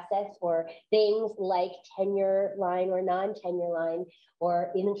degree process, or things like tenure line or non-tenure line,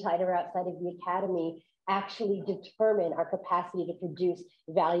 or inside or outside of the academy, actually determine our capacity to produce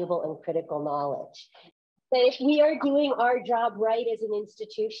valuable and critical knowledge. But if we are doing our job right as an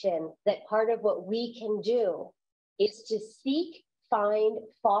institution, that part of what we can do is to seek, find,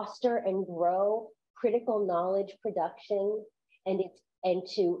 foster, and grow critical knowledge production and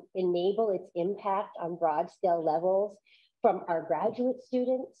to enable its impact on broad scale levels from our graduate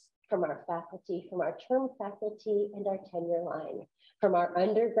students, from our faculty, from our term faculty and our tenure line, from our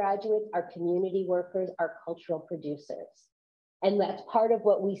undergraduates, our community workers, our cultural producers. And that's part of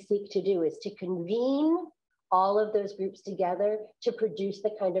what we seek to do, is to convene all of those groups together to produce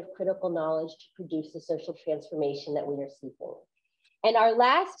the kind of critical knowledge to produce the social transformation that we are seeking. And our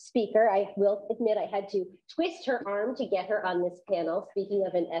last speaker, I will admit I had to twist her arm to get her on this panel, speaking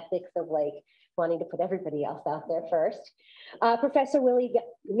of an ethics of wanting to put everybody else out there first. Professor Lily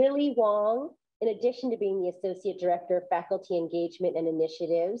Wong, in addition to being the Associate Director of Faculty Engagement and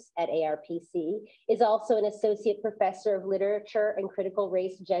Initiatives at ARPC, is also an Associate Professor of Literature and Critical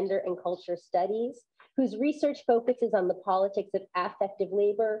Race, Gender, and Culture Studies, whose research focuses on the politics of affective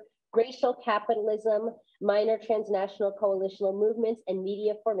labor, racial capitalism, minor transnational coalitional movements, and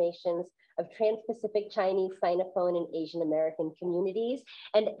media formations of Trans-Pacific Chinese, Sinophone, and Asian American communities.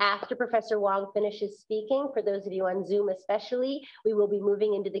 And after Professor Wong finishes speaking, for those of you on Zoom especially, we will be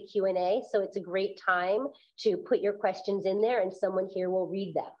moving into the Q&A. So it's a great time to put your questions in there and someone here will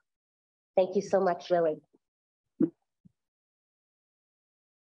read them. Thank you so much, Lily.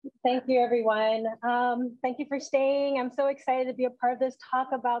 Thank you, everyone. Thank you for staying. I'm so excited to be a part of this talk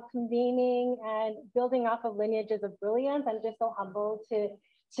about convening and building off of lineages of brilliance. I'm just so humbled to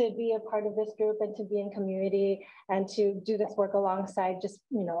be a part of this group and to be in community and to do this work alongside just,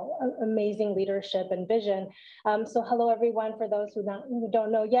 amazing leadership and vision. So hello, everyone. For those who don't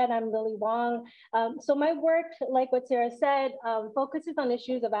know yet, I'm Lily Wong. So my work, like what Sara said, focuses on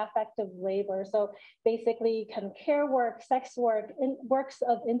issues of affective labor. So basically kind of care work, sex work, works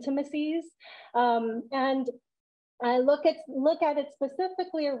of intimacies. And I look at it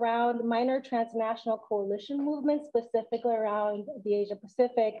specifically around minor transnational coalition movements, specifically around the Asia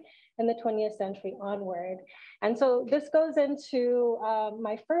Pacific in the 20th century onward. And so this goes into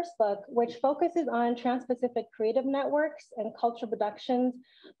my first book, which focuses on trans-Pacific creative networks and cultural productions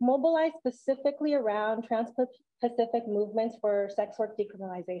mobilized specifically around trans-Pacific movements for sex work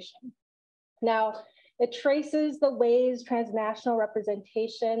decriminalization. Now, it traces the ways transnational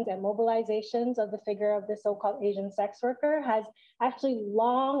representations and mobilizations of the figure of the so-called Asian sex worker has actually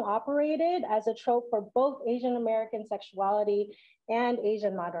long operated as a trope for both Asian American sexuality and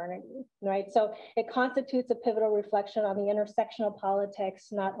Asian modernity, right? So it constitutes a pivotal reflection on the intersectional politics,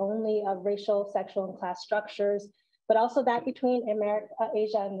 not only of racial, sexual, and class structures, but also that between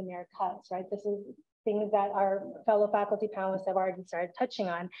Asia and the Americas, right? This is things that our fellow faculty panelists have already started touching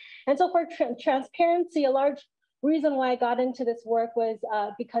on. And so for transparency, a large reason why I got into this work was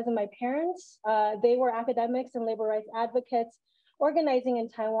because of my parents. They were academics and labor rights advocates organizing in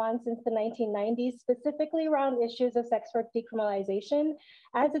Taiwan since the 1990s, specifically around issues of sex work decriminalization,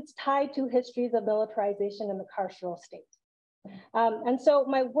 as it's tied to histories of militarization in the carceral state. And so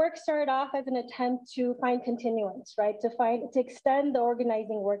my work started off as an attempt to find continuance, right? To extend the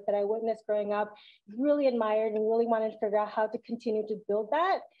organizing work that I witnessed growing up, really admired and really wanted to figure out how to continue to build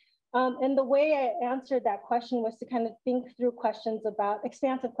that. And the way I answered that question was to kind of think through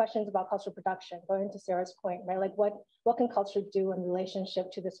expansive questions about cultural production, going to Sarah's point, right? Like what can culture do in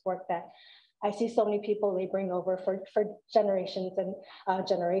relationship to this work that I see so many people laboring over for generations and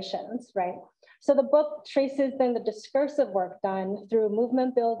generations, right? So the book traces then the discursive work done through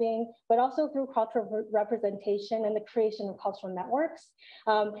movement building, but also through cultural representation and the creation of cultural networks,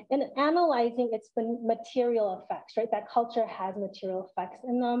 and analyzing its material effects, right? That culture has material effects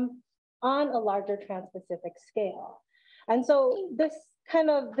in them on a larger Trans-Pacific scale. And so this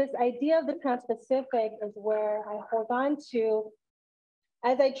idea of the Trans-Pacific is where I hold on to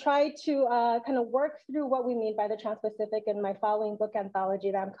as I try to kind of work through what we mean by the Trans-Pacific in my following book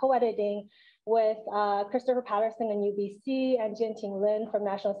anthology that I'm co-editing with Christopher Patterson in UBC and Jinting Lin from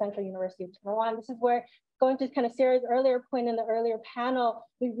National Central University of Taiwan. This is where, going to kind of Sarah's earlier point in the earlier panel,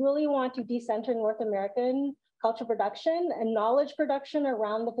 we really want to decenter North American cultural production and knowledge production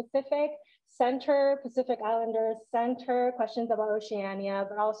around the Pacific, center Pacific Islanders, center questions about Oceania,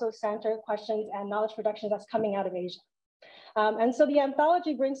 but also center questions and knowledge production that's coming out of Asia. And so the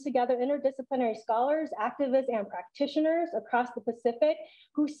anthology brings together interdisciplinary scholars, activists, and practitioners across the Pacific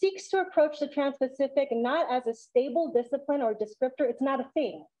who seeks to approach the Trans-Pacific not as a stable discipline or descriptor, it's not a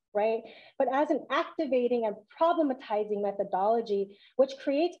thing, right? But as an activating and problematizing methodology, which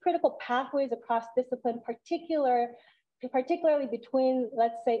creates critical pathways across discipline, particularly between,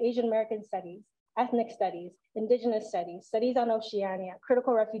 let's say, Asian American studies, ethnic studies, indigenous studies, studies on Oceania,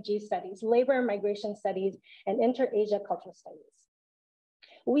 critical refugee studies, labor and migration studies, and inter-Asia cultural studies.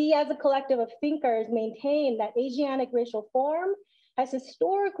 We as a collective of thinkers maintain that Asiatic racial form has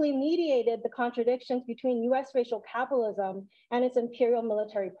historically mediated the contradictions between US racial capitalism and its imperial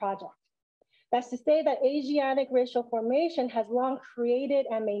military project. That's to say that Asiatic racial formation has long created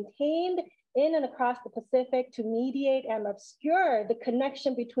and maintained in and across the Pacific to mediate and obscure the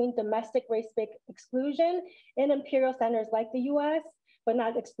connection between domestic race-based exclusion in imperial centers like the US, but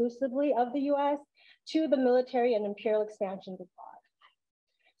not exclusively of the US, to the military and imperial expansions abroad.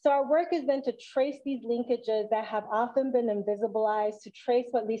 So our work is then to trace these linkages that have often been invisibilized, to trace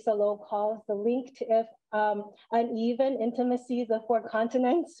what Lisa Lowe calls the link to if uneven intimacies of four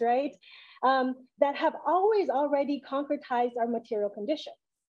continents, right? That have always already concretized our material conditions.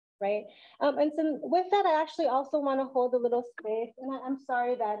 Right. And so with that, I actually also want to hold a little space. And I'm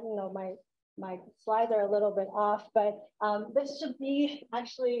sorry that, you know, my slides are a little bit off, but this should be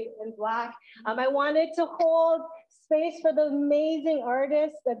actually in black. I wanted to hold space for the amazing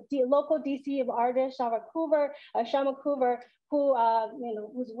artists, the local DC artist, Shama Coover, who,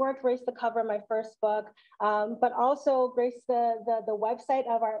 whose work graced the cover of my first book, but also graced the website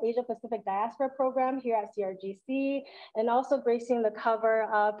of our Asia Pacific Diaspora program here at CRGC, and also gracing the cover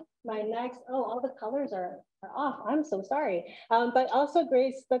of my next, all the colors are off, I'm so sorry. But also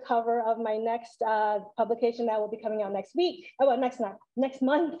graced the cover of my next publication that will be coming out next week. Oh, well, next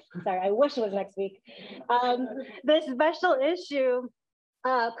month. Sorry, I wish it was next week. This special issue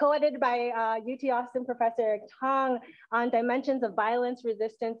co-edited by UT Austin Professor Eric Tong on dimensions of violence,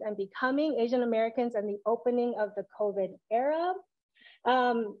 resistance, and becoming Asian Americans and the opening of the COVID era.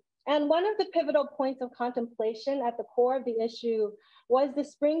 And one of the pivotal points of contemplation at the core of the issue was the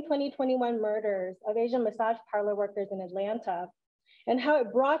spring 2021 murders of Asian massage parlor workers in Atlanta, and how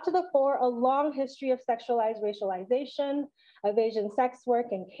it brought to the fore a long history of sexualized racialization of Asian sex work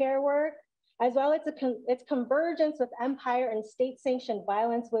and care work, as well as its convergence with empire and state-sanctioned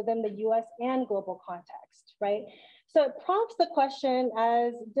violence within the US and global context, right? So it prompts the question,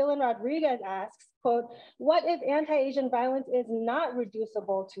 as Dylan Rodriguez asks, quote, what if anti-Asian violence is not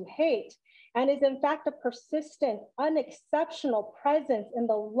reducible to hate and is in fact a persistent, unexceptional presence in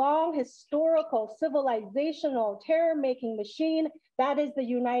the long historical, civilizational, terror-making machine that is the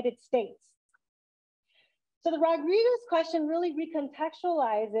United States? So the Rodriguez question really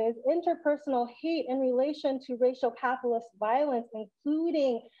recontextualizes interpersonal hate in relation to racial capitalist violence,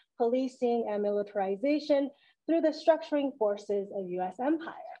 including policing and militarization through the structuring forces of US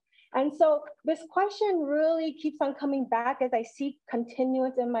empire. And so this question really keeps on coming back as I seek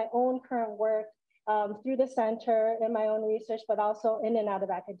continuance in my own current work through the center, in my own research, but also in and out of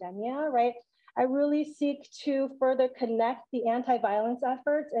academia, right? I really seek to further connect the anti-violence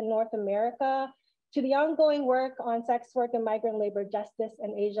efforts in North America to the ongoing work on sex work and migrant labor justice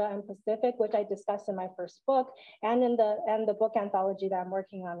in Asia and Pacific, which I discussed in my first book and in the book anthology that I'm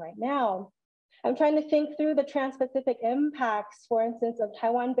working on right now. I'm trying to think through the trans-Pacific impacts, for instance, of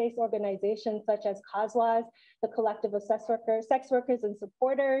Taiwan-based organizations such as CASWAS, the Collective of Sex Workers and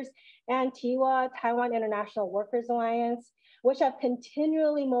Supporters, and TIWA, Taiwan International Workers Alliance, which have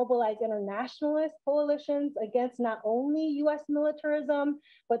continually mobilized internationalist coalitions against not only US militarism,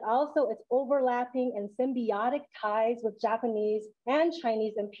 but also its overlapping and symbiotic ties with Japanese and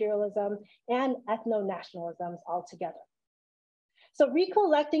Chinese imperialism and ethno-nationalisms altogether. So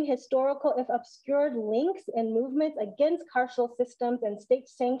recollecting historical, if obscured, links and movements against carceral systems and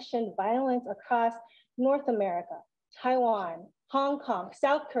state-sanctioned violence across North America, Taiwan, Hong Kong,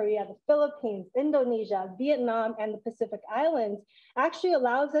 South Korea, the Philippines, Indonesia, Vietnam, and the Pacific Islands actually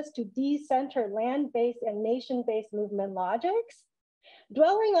allows us to decenter land-based and nation-based movement logics.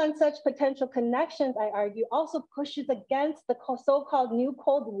 Dwelling on such potential connections, I argue, also pushes against the so-called new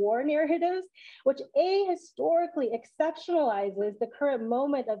Cold War narratives, which historically exceptionalizes the current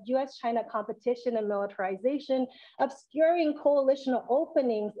moment of US-China competition and militarization, obscuring coalitional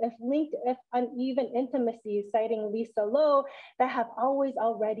openings if linked if uneven intimacies, citing Lisa Lowe, that have always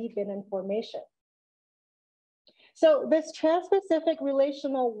already been in formation. So this trans-Pacific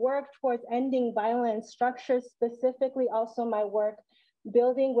relational work towards ending violence structures specifically also my work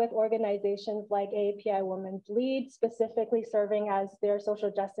building with organizations like AAPI Women's Lead, specifically serving as their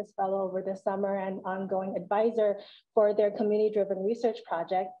social justice fellow over the summer and ongoing advisor for their community-driven research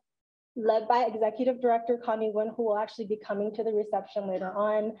project, led by Executive Director Connie Wen, who will actually be coming to the reception later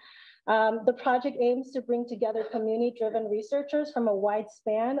on. The project aims to bring together community-driven researchers from a wide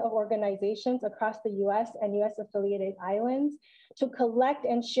span of organizations across the US and US affiliated islands to collect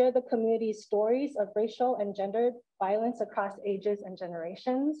and share the community's stories of racial and gendered violence across ages and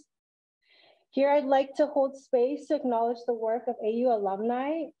generations. Here I'd like to hold space to acknowledge the work of AU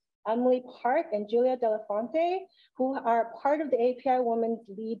alumni, Emily Park and Julia Delafonte, who are part of the API Women's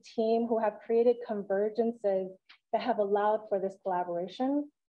Lead team who have created convergences that have allowed for this collaboration.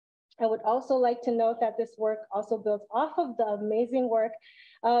 I would also like to note that this work also builds off of the amazing work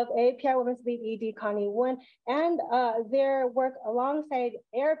of API Women's Lead ED Connie Wen and their work alongside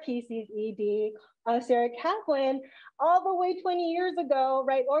ARPC's ED Sara Kaplan all the way 20 years ago,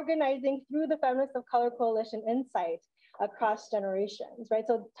 right? Organizing through the Feminists of Color Coalition Insight across generations, right?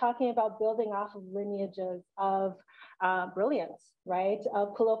 So talking about building off of lineages of brilliance, right?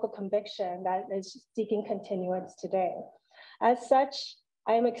 Of colloquial conviction that is seeking continuance today. As such,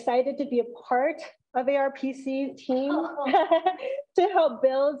 I am excited to be a part of ARPC's team to help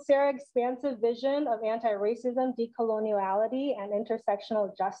build Sara's expansive vision of anti-racism, decoloniality, and intersectional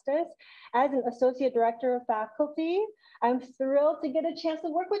justice. As an associate director of faculty, I'm thrilled to get a chance to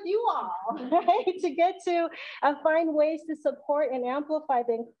work with you all, right? To get to find ways to support and amplify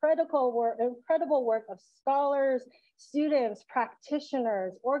the incredible work of scholars, students,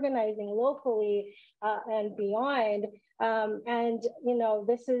 practitioners, organizing locally and beyond. And you know,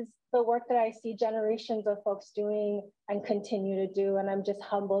 this is the work that I see generations of folks doing and continue to do. And I'm just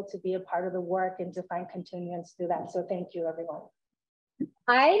humbled to be a part of the work and to find continuance through that. So thank you, everyone.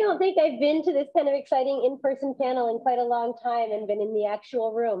 I don't think I've been to this kind of exciting in-person panel in quite a long time and been in the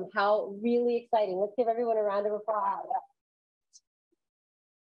actual room. How really exciting. Let's give everyone a round of applause.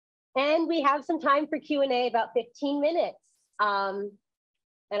 And we have some time for Q&A, about 15 minutes. And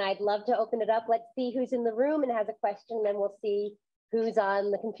I'd love to open it up. Let's see who's in the room and has a question, then we'll see who's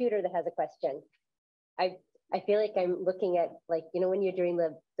on the computer that has a question. I feel like I'm looking at, like, you know, when you're doing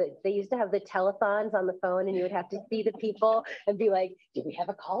they used to have the telethons on the phone and you would have to see the people and be like, do we have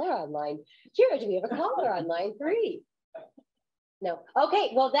a caller on line 2? Do we have a caller on line 3? No.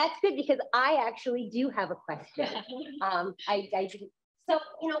 Okay, well, that's good because I actually do have a question. So,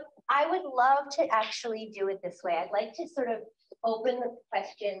 you know, I would love to actually do it this way. I'd like to sort of open the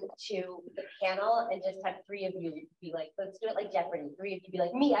question to the panel and just have 3 of you be like, let's do it like Jeopardy. 3 of you be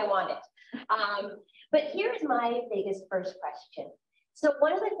like, me, I want it. But here's my biggest first question. So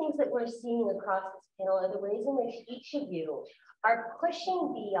one of the things that we're seeing across this panel are the ways in which each of you are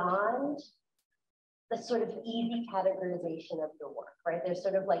pushing beyond the sort of easy categorization of your work, right? There's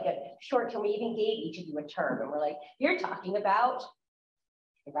sort of like a short term, we even gave each of you a term and we're like, you're talking about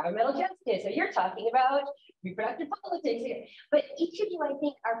environmental justice, or you're talking about reproductive politics here. But each of you, I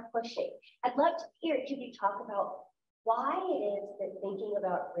think, are pushing. I'd love to hear each of you talk about why it is that thinking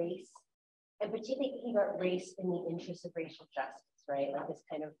about race, and particularly thinking about race in the interest of racial justice, right? Like this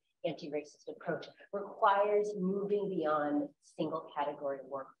kind of anti-racist approach requires moving beyond single category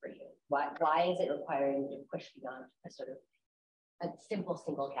work for you. Why is it requiring you to push beyond a sort of a simple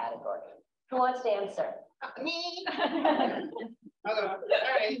single category? Who wants to answer? Me. All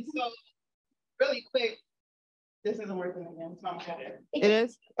right, so really quick, this isn't working again, so I'm kidding. It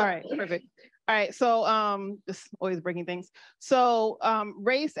is? All right, perfect. All right, so just always breaking things. So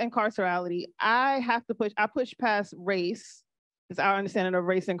race and carcerality, I push past race, is our understanding of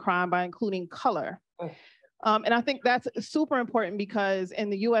race and crime by including color. And I think that's super important because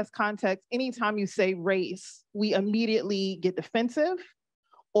in the US context, anytime you say race, we immediately get defensive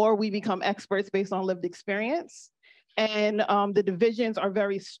or we become experts based on lived experience. And the divisions are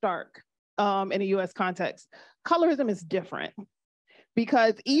very stark in a US context. Colorism is different.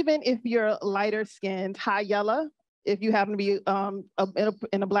 Because even if you're lighter skinned, high yellow, if you happen to be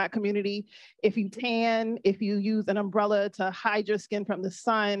in a Black community, if you tan, if you use an umbrella to hide your skin from the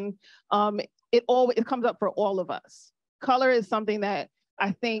sun, it comes up for all of us. Color is something that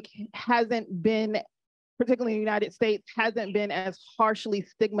I think hasn't been, particularly in the United States, hasn't been as harshly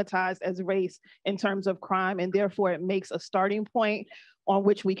stigmatized as race in terms of crime, and therefore it makes a starting point on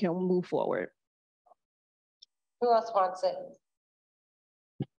which we can move forward. Who else wants it?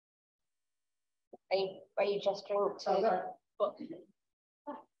 Are you gesturing to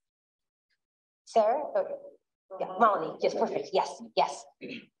Sarah? Oh, yeah, Malini, yes, perfect, yes, yes.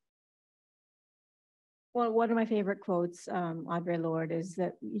 Well, one of my favorite quotes, Audre Lorde, is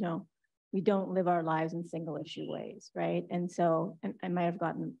that, you know, we don't live our lives in single issue ways, right? And so, and I might have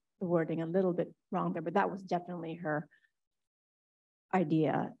gotten the wording a little bit wrong there, but that was definitely her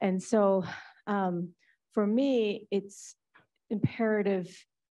idea. And so for me, it's imperative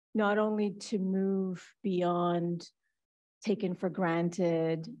not only to move beyond taken for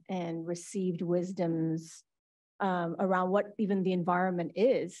granted and received wisdoms around what even the environment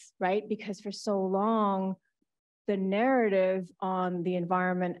is, right? Because for so long, the narrative on the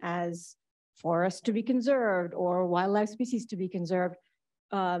environment as forests to be conserved or wildlife species to be conserved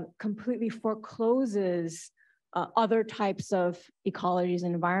completely forecloses other types of ecologies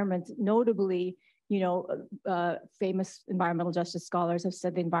and environments. Notably, you know, famous environmental justice scholars have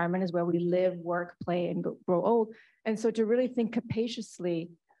said the environment is where we live, work, play, and grow old. And so to really think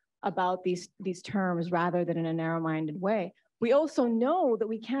capaciously about these terms rather than in a narrow-minded way. We also know that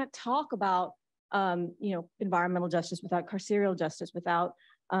we can't talk about you know, environmental justice without carceral justice, without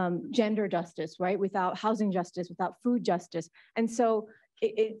gender justice, right? Without housing justice, without food justice. And so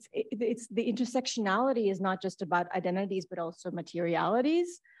it's the intersectionality is not just about identities, but also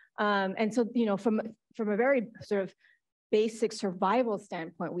materialities. And so, you know, from a very sort of basic survival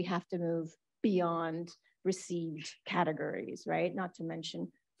standpoint, we have to move beyond received categories, right? Not to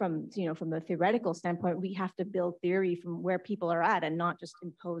mention from, you know, from the theoretical standpoint, we have to build theory from where people are at and not just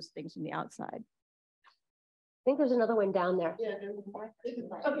impose things from the outside. I think there's another one down there. Yeah,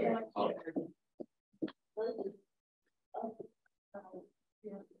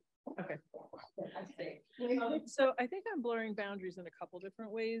 okay. So I think I'm blurring boundaries in a couple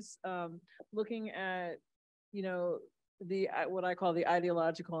different ways. Looking at, you know, what I call the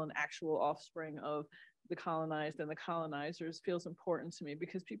ideological and actual offspring of the colonized and the colonizers feels important to me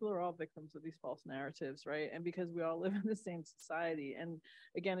because people are all victims of these false narratives, right? And because we all live in the same society. And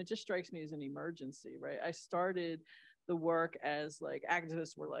again, it just strikes me as an emergency, right? I started the work as like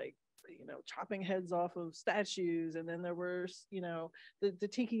activists were like, you know, chopping heads off of statues. And then there were, you know, the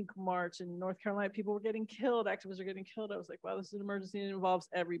Tiki March in North Carolina, people were getting killed, activists were getting killed. I was like, wow, this is an emergency and it involves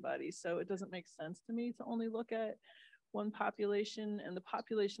everybody. So it doesn't make sense to me to only look at one population. And the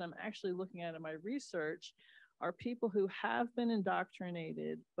population I'm actually looking at in my research are people who have been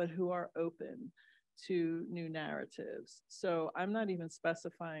indoctrinated, but who are open to new narratives. So I'm not even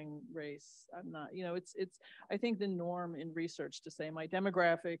specifying race. I'm not, you know, it's I think the norm in research to say my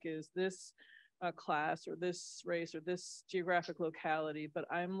demographic is this class or this race or this geographic locality, but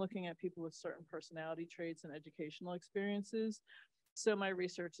I'm looking at people with certain personality traits and educational experiences. So my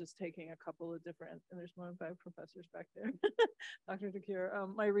research is taking a couple of different, and there's one of my professors back there, Dr.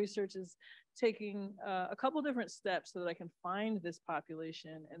 Dakir. My research is taking a couple different steps so that I can find this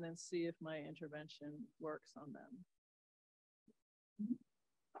population and then see if my intervention works on them.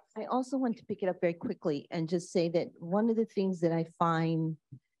 I also want to pick it up very quickly and just say that one of the things that I find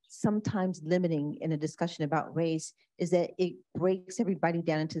sometimes limiting in a discussion about race is that it breaks everybody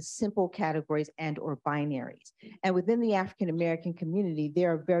down into simple categories and or binaries. And within the African-American community,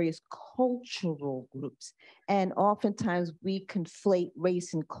 there are various cultural groups. And oftentimes we conflate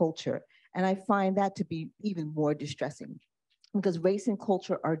race and culture. And I find that to be even more distressing because race and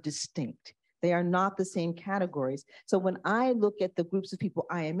culture are distinct. They are not the same categories. So when I look at the groups of people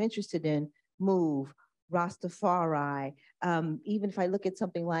I am interested in, MOVE, Rastafari, even if I look at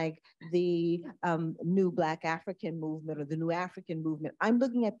something like the New Black African movement or the New African movement, I'm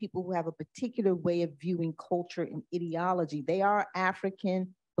looking at people who have a particular way of viewing culture and ideology. They are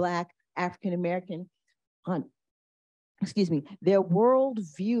African, Black, African-American. Excuse me, their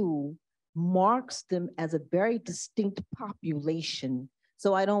worldview marks them as a very distinct population.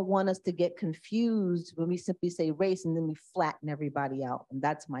 So I don't want us to get confused when we simply say race and then we flatten everybody out. And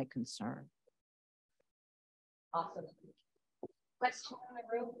that's my concern. Awesome. Question from the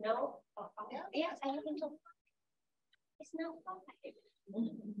group? No? Oh, yes, I have until 5. It's now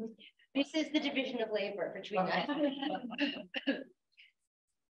 5. This is the division of labor between us.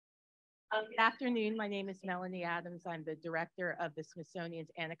 Good afternoon. My name is Melanie Adams. I'm the director of the Smithsonian's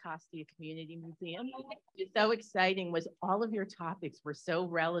Anacostia Community Museum. It's so exciting was all of your topics were so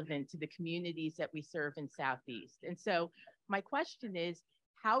relevant to the communities that we serve in Southeast. And so my question is,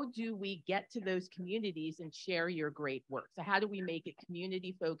 how do we get to those communities and share your great work? So how do we make it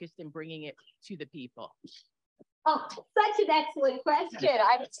community focused and bringing it to the people? Oh, such an excellent question.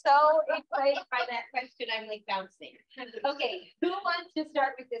 I'm so excited by that question. I'm like bouncing. Okay, who wants to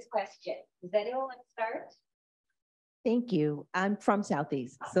start with this question? Does anyone want to start? Thank you. I'm from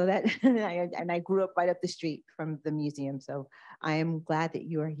Southeast, so that and I grew up right up the street from the museum. So I am glad that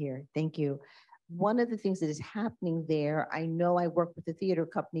you are here. Thank you. One of the things that is happening there, I know I work with a theater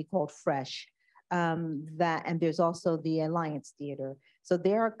company called Fresh, and there's also the Alliance Theater. So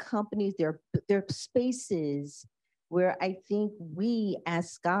there are companies, there are spaces where I think we as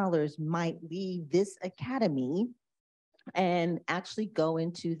scholars might leave this academy and actually go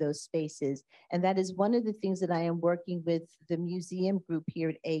into those spaces. And that is one of the things that I am working with the museum group here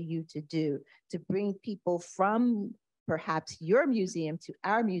at AU to do, to bring people from perhaps your museum to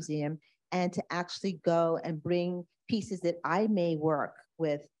our museum and to actually go and bring pieces that I may work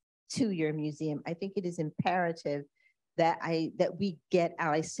with to your museum. I think it is imperative that we get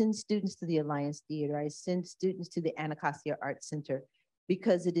out. I send students to the Alliance Theater. I send students to the Anacostia Art Center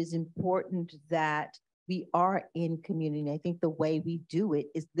because it is important that we are in community. I think the way we do it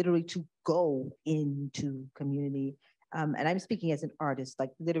is literally to go into community. And I'm speaking as an artist, like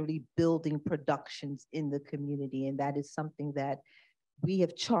literally building productions in the community. And that is something that we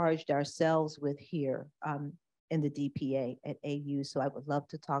have charged ourselves with here in the DPA at AU. So I would love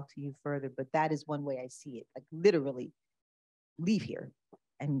to talk to you further, but that is one way I see it, like literally leave here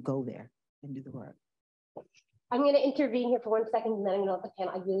and go there and do the work. I'm going to intervene here for 1 second, and then I'm going to let the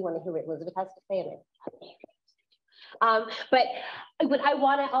panel. I really want to hear what Elizabeth has to say on it. But I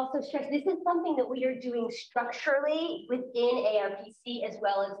want to also stress, this is something that we are doing structurally within ARPC, as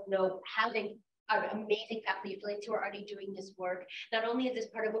well as having our amazing faculty affiliates who are already doing this work. Not only is this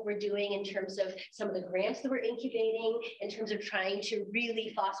part of what we're doing in terms of some of the grants that we're incubating, in terms of trying to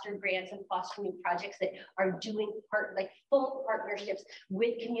really foster grants and foster new projects that are doing full partnerships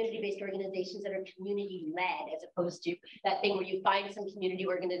with community-based organizations that are community-led, as opposed to that thing where you find some community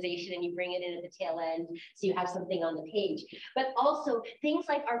organization and you bring it in at the tail end so you have something on the page. But also things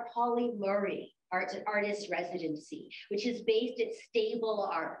like our Polly Murray artist residency, which is based at Stable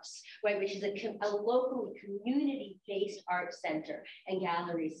Arts, right, which is a locally community-based art center and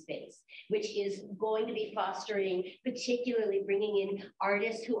gallery space, which is going to be fostering, particularly bringing in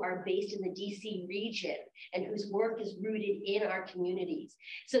artists who are based in the DC region and whose work is rooted in our communities.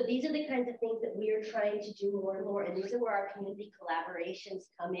 So these are the kinds of things that we are trying to do more and more, and these are where our community collaborations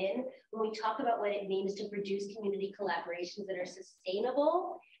come in. When we talk about what it means to produce community collaborations that are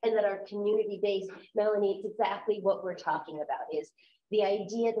sustainable and that are community-based, Melanie, it's exactly what we're talking about, is the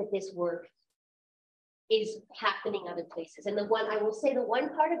idea that this work is happening other places. And I will say the one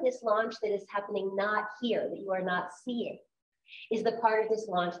part of this launch that is happening not here, that you are not seeing, is the part of this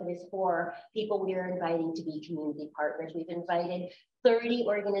launch that is for people we are inviting to be community partners. We've invited 30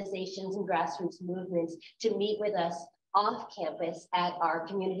 organizations and grassroots movements to meet with us off campus at our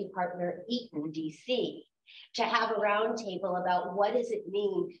community partner, Eaton, DC, to have a roundtable about what does it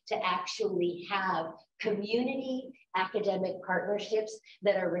mean to actually have community academic partnerships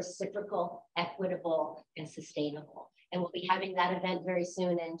that are reciprocal, equitable, and sustainable. And we'll be having that event very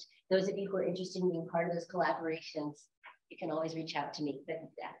soon. And those of you who are interested in being part of those collaborations, you can always reach out to me.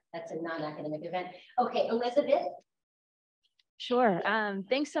 That's a non-academic event. Okay, Elizabeth. Sure.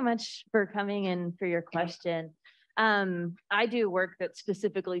 Thanks so much for coming and for your question. I do work that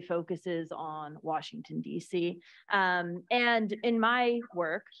specifically focuses on Washington, D.C. And in my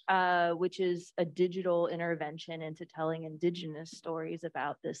work, which is a digital intervention into telling Indigenous stories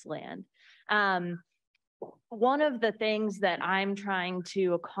about this land, one of the things that I'm trying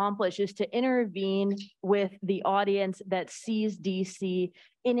to accomplish is to intervene with the audience that sees DC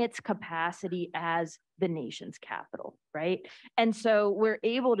in its capacity as the nation's capital, right? And so we're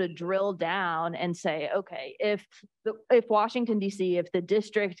able to drill down and say, okay, if Washington, DC, if the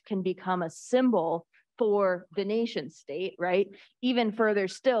district can become a symbol for the nation state, right? Even further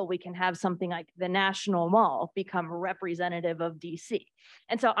still, we can have something like the National Mall become representative of DC.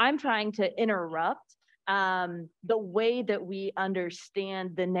 And so I'm trying to interrupt the way that we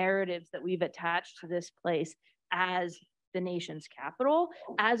understand the narratives that we've attached to this place as the nation's capital,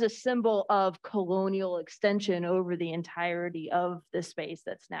 as a symbol of colonial extension over the entirety of the space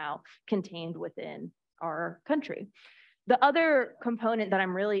that's now contained within our country. The other component that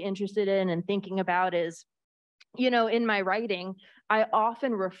I'm really interested in and thinking about is in my writing, I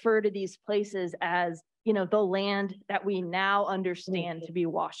often refer to these places as, the land that we now understand to be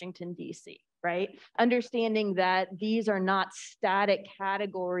Washington, D.C., right? Understanding that these are not static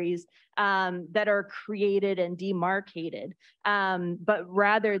categories that are created and demarcated, but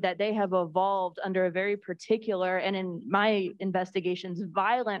rather that they have evolved under a very particular, and in my investigations,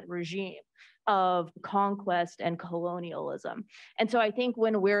 violent regime of conquest and colonialism. And so I think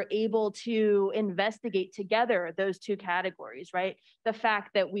when we're able to investigate together those two categories, right? The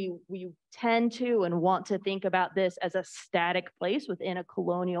fact that we tend to and want to think about this as a static place within a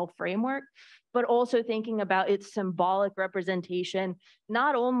colonial framework, but also thinking about its symbolic representation,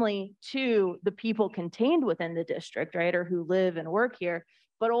 not only to the people contained within the district, right, or who live and work here,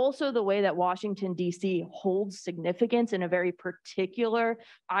 but also the way that Washington, D.C. holds significance in a very particular,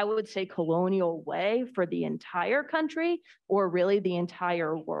 I would say, colonial way for the entire country, or really the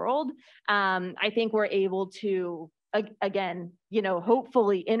entire world. I think we're able to, again,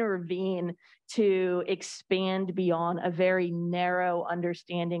 hopefully intervene to expand beyond a very narrow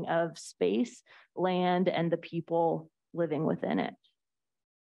understanding of space, land, and the people living within it.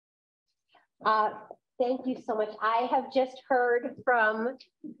 Thank you so much. I have just heard from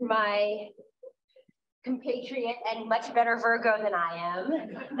my compatriot and much better Virgo than I am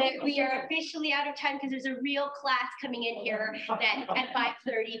that we are officially out of time because there's a real class coming in here that at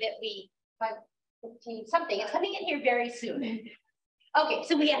 5:30 that 5:15 something. It's coming in here very soon. Okay,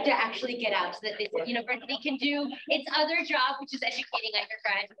 so we have to actually get out so that this university can do its other job, which is educating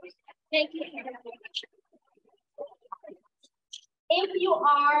undergrads. Thank you. If you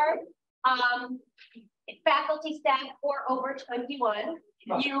are faculty, staff, or over 21,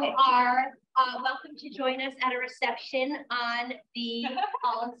 you are welcome to join us at a reception on the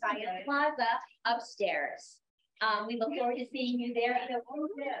Hall and Science Plaza upstairs. We look forward to seeing you there.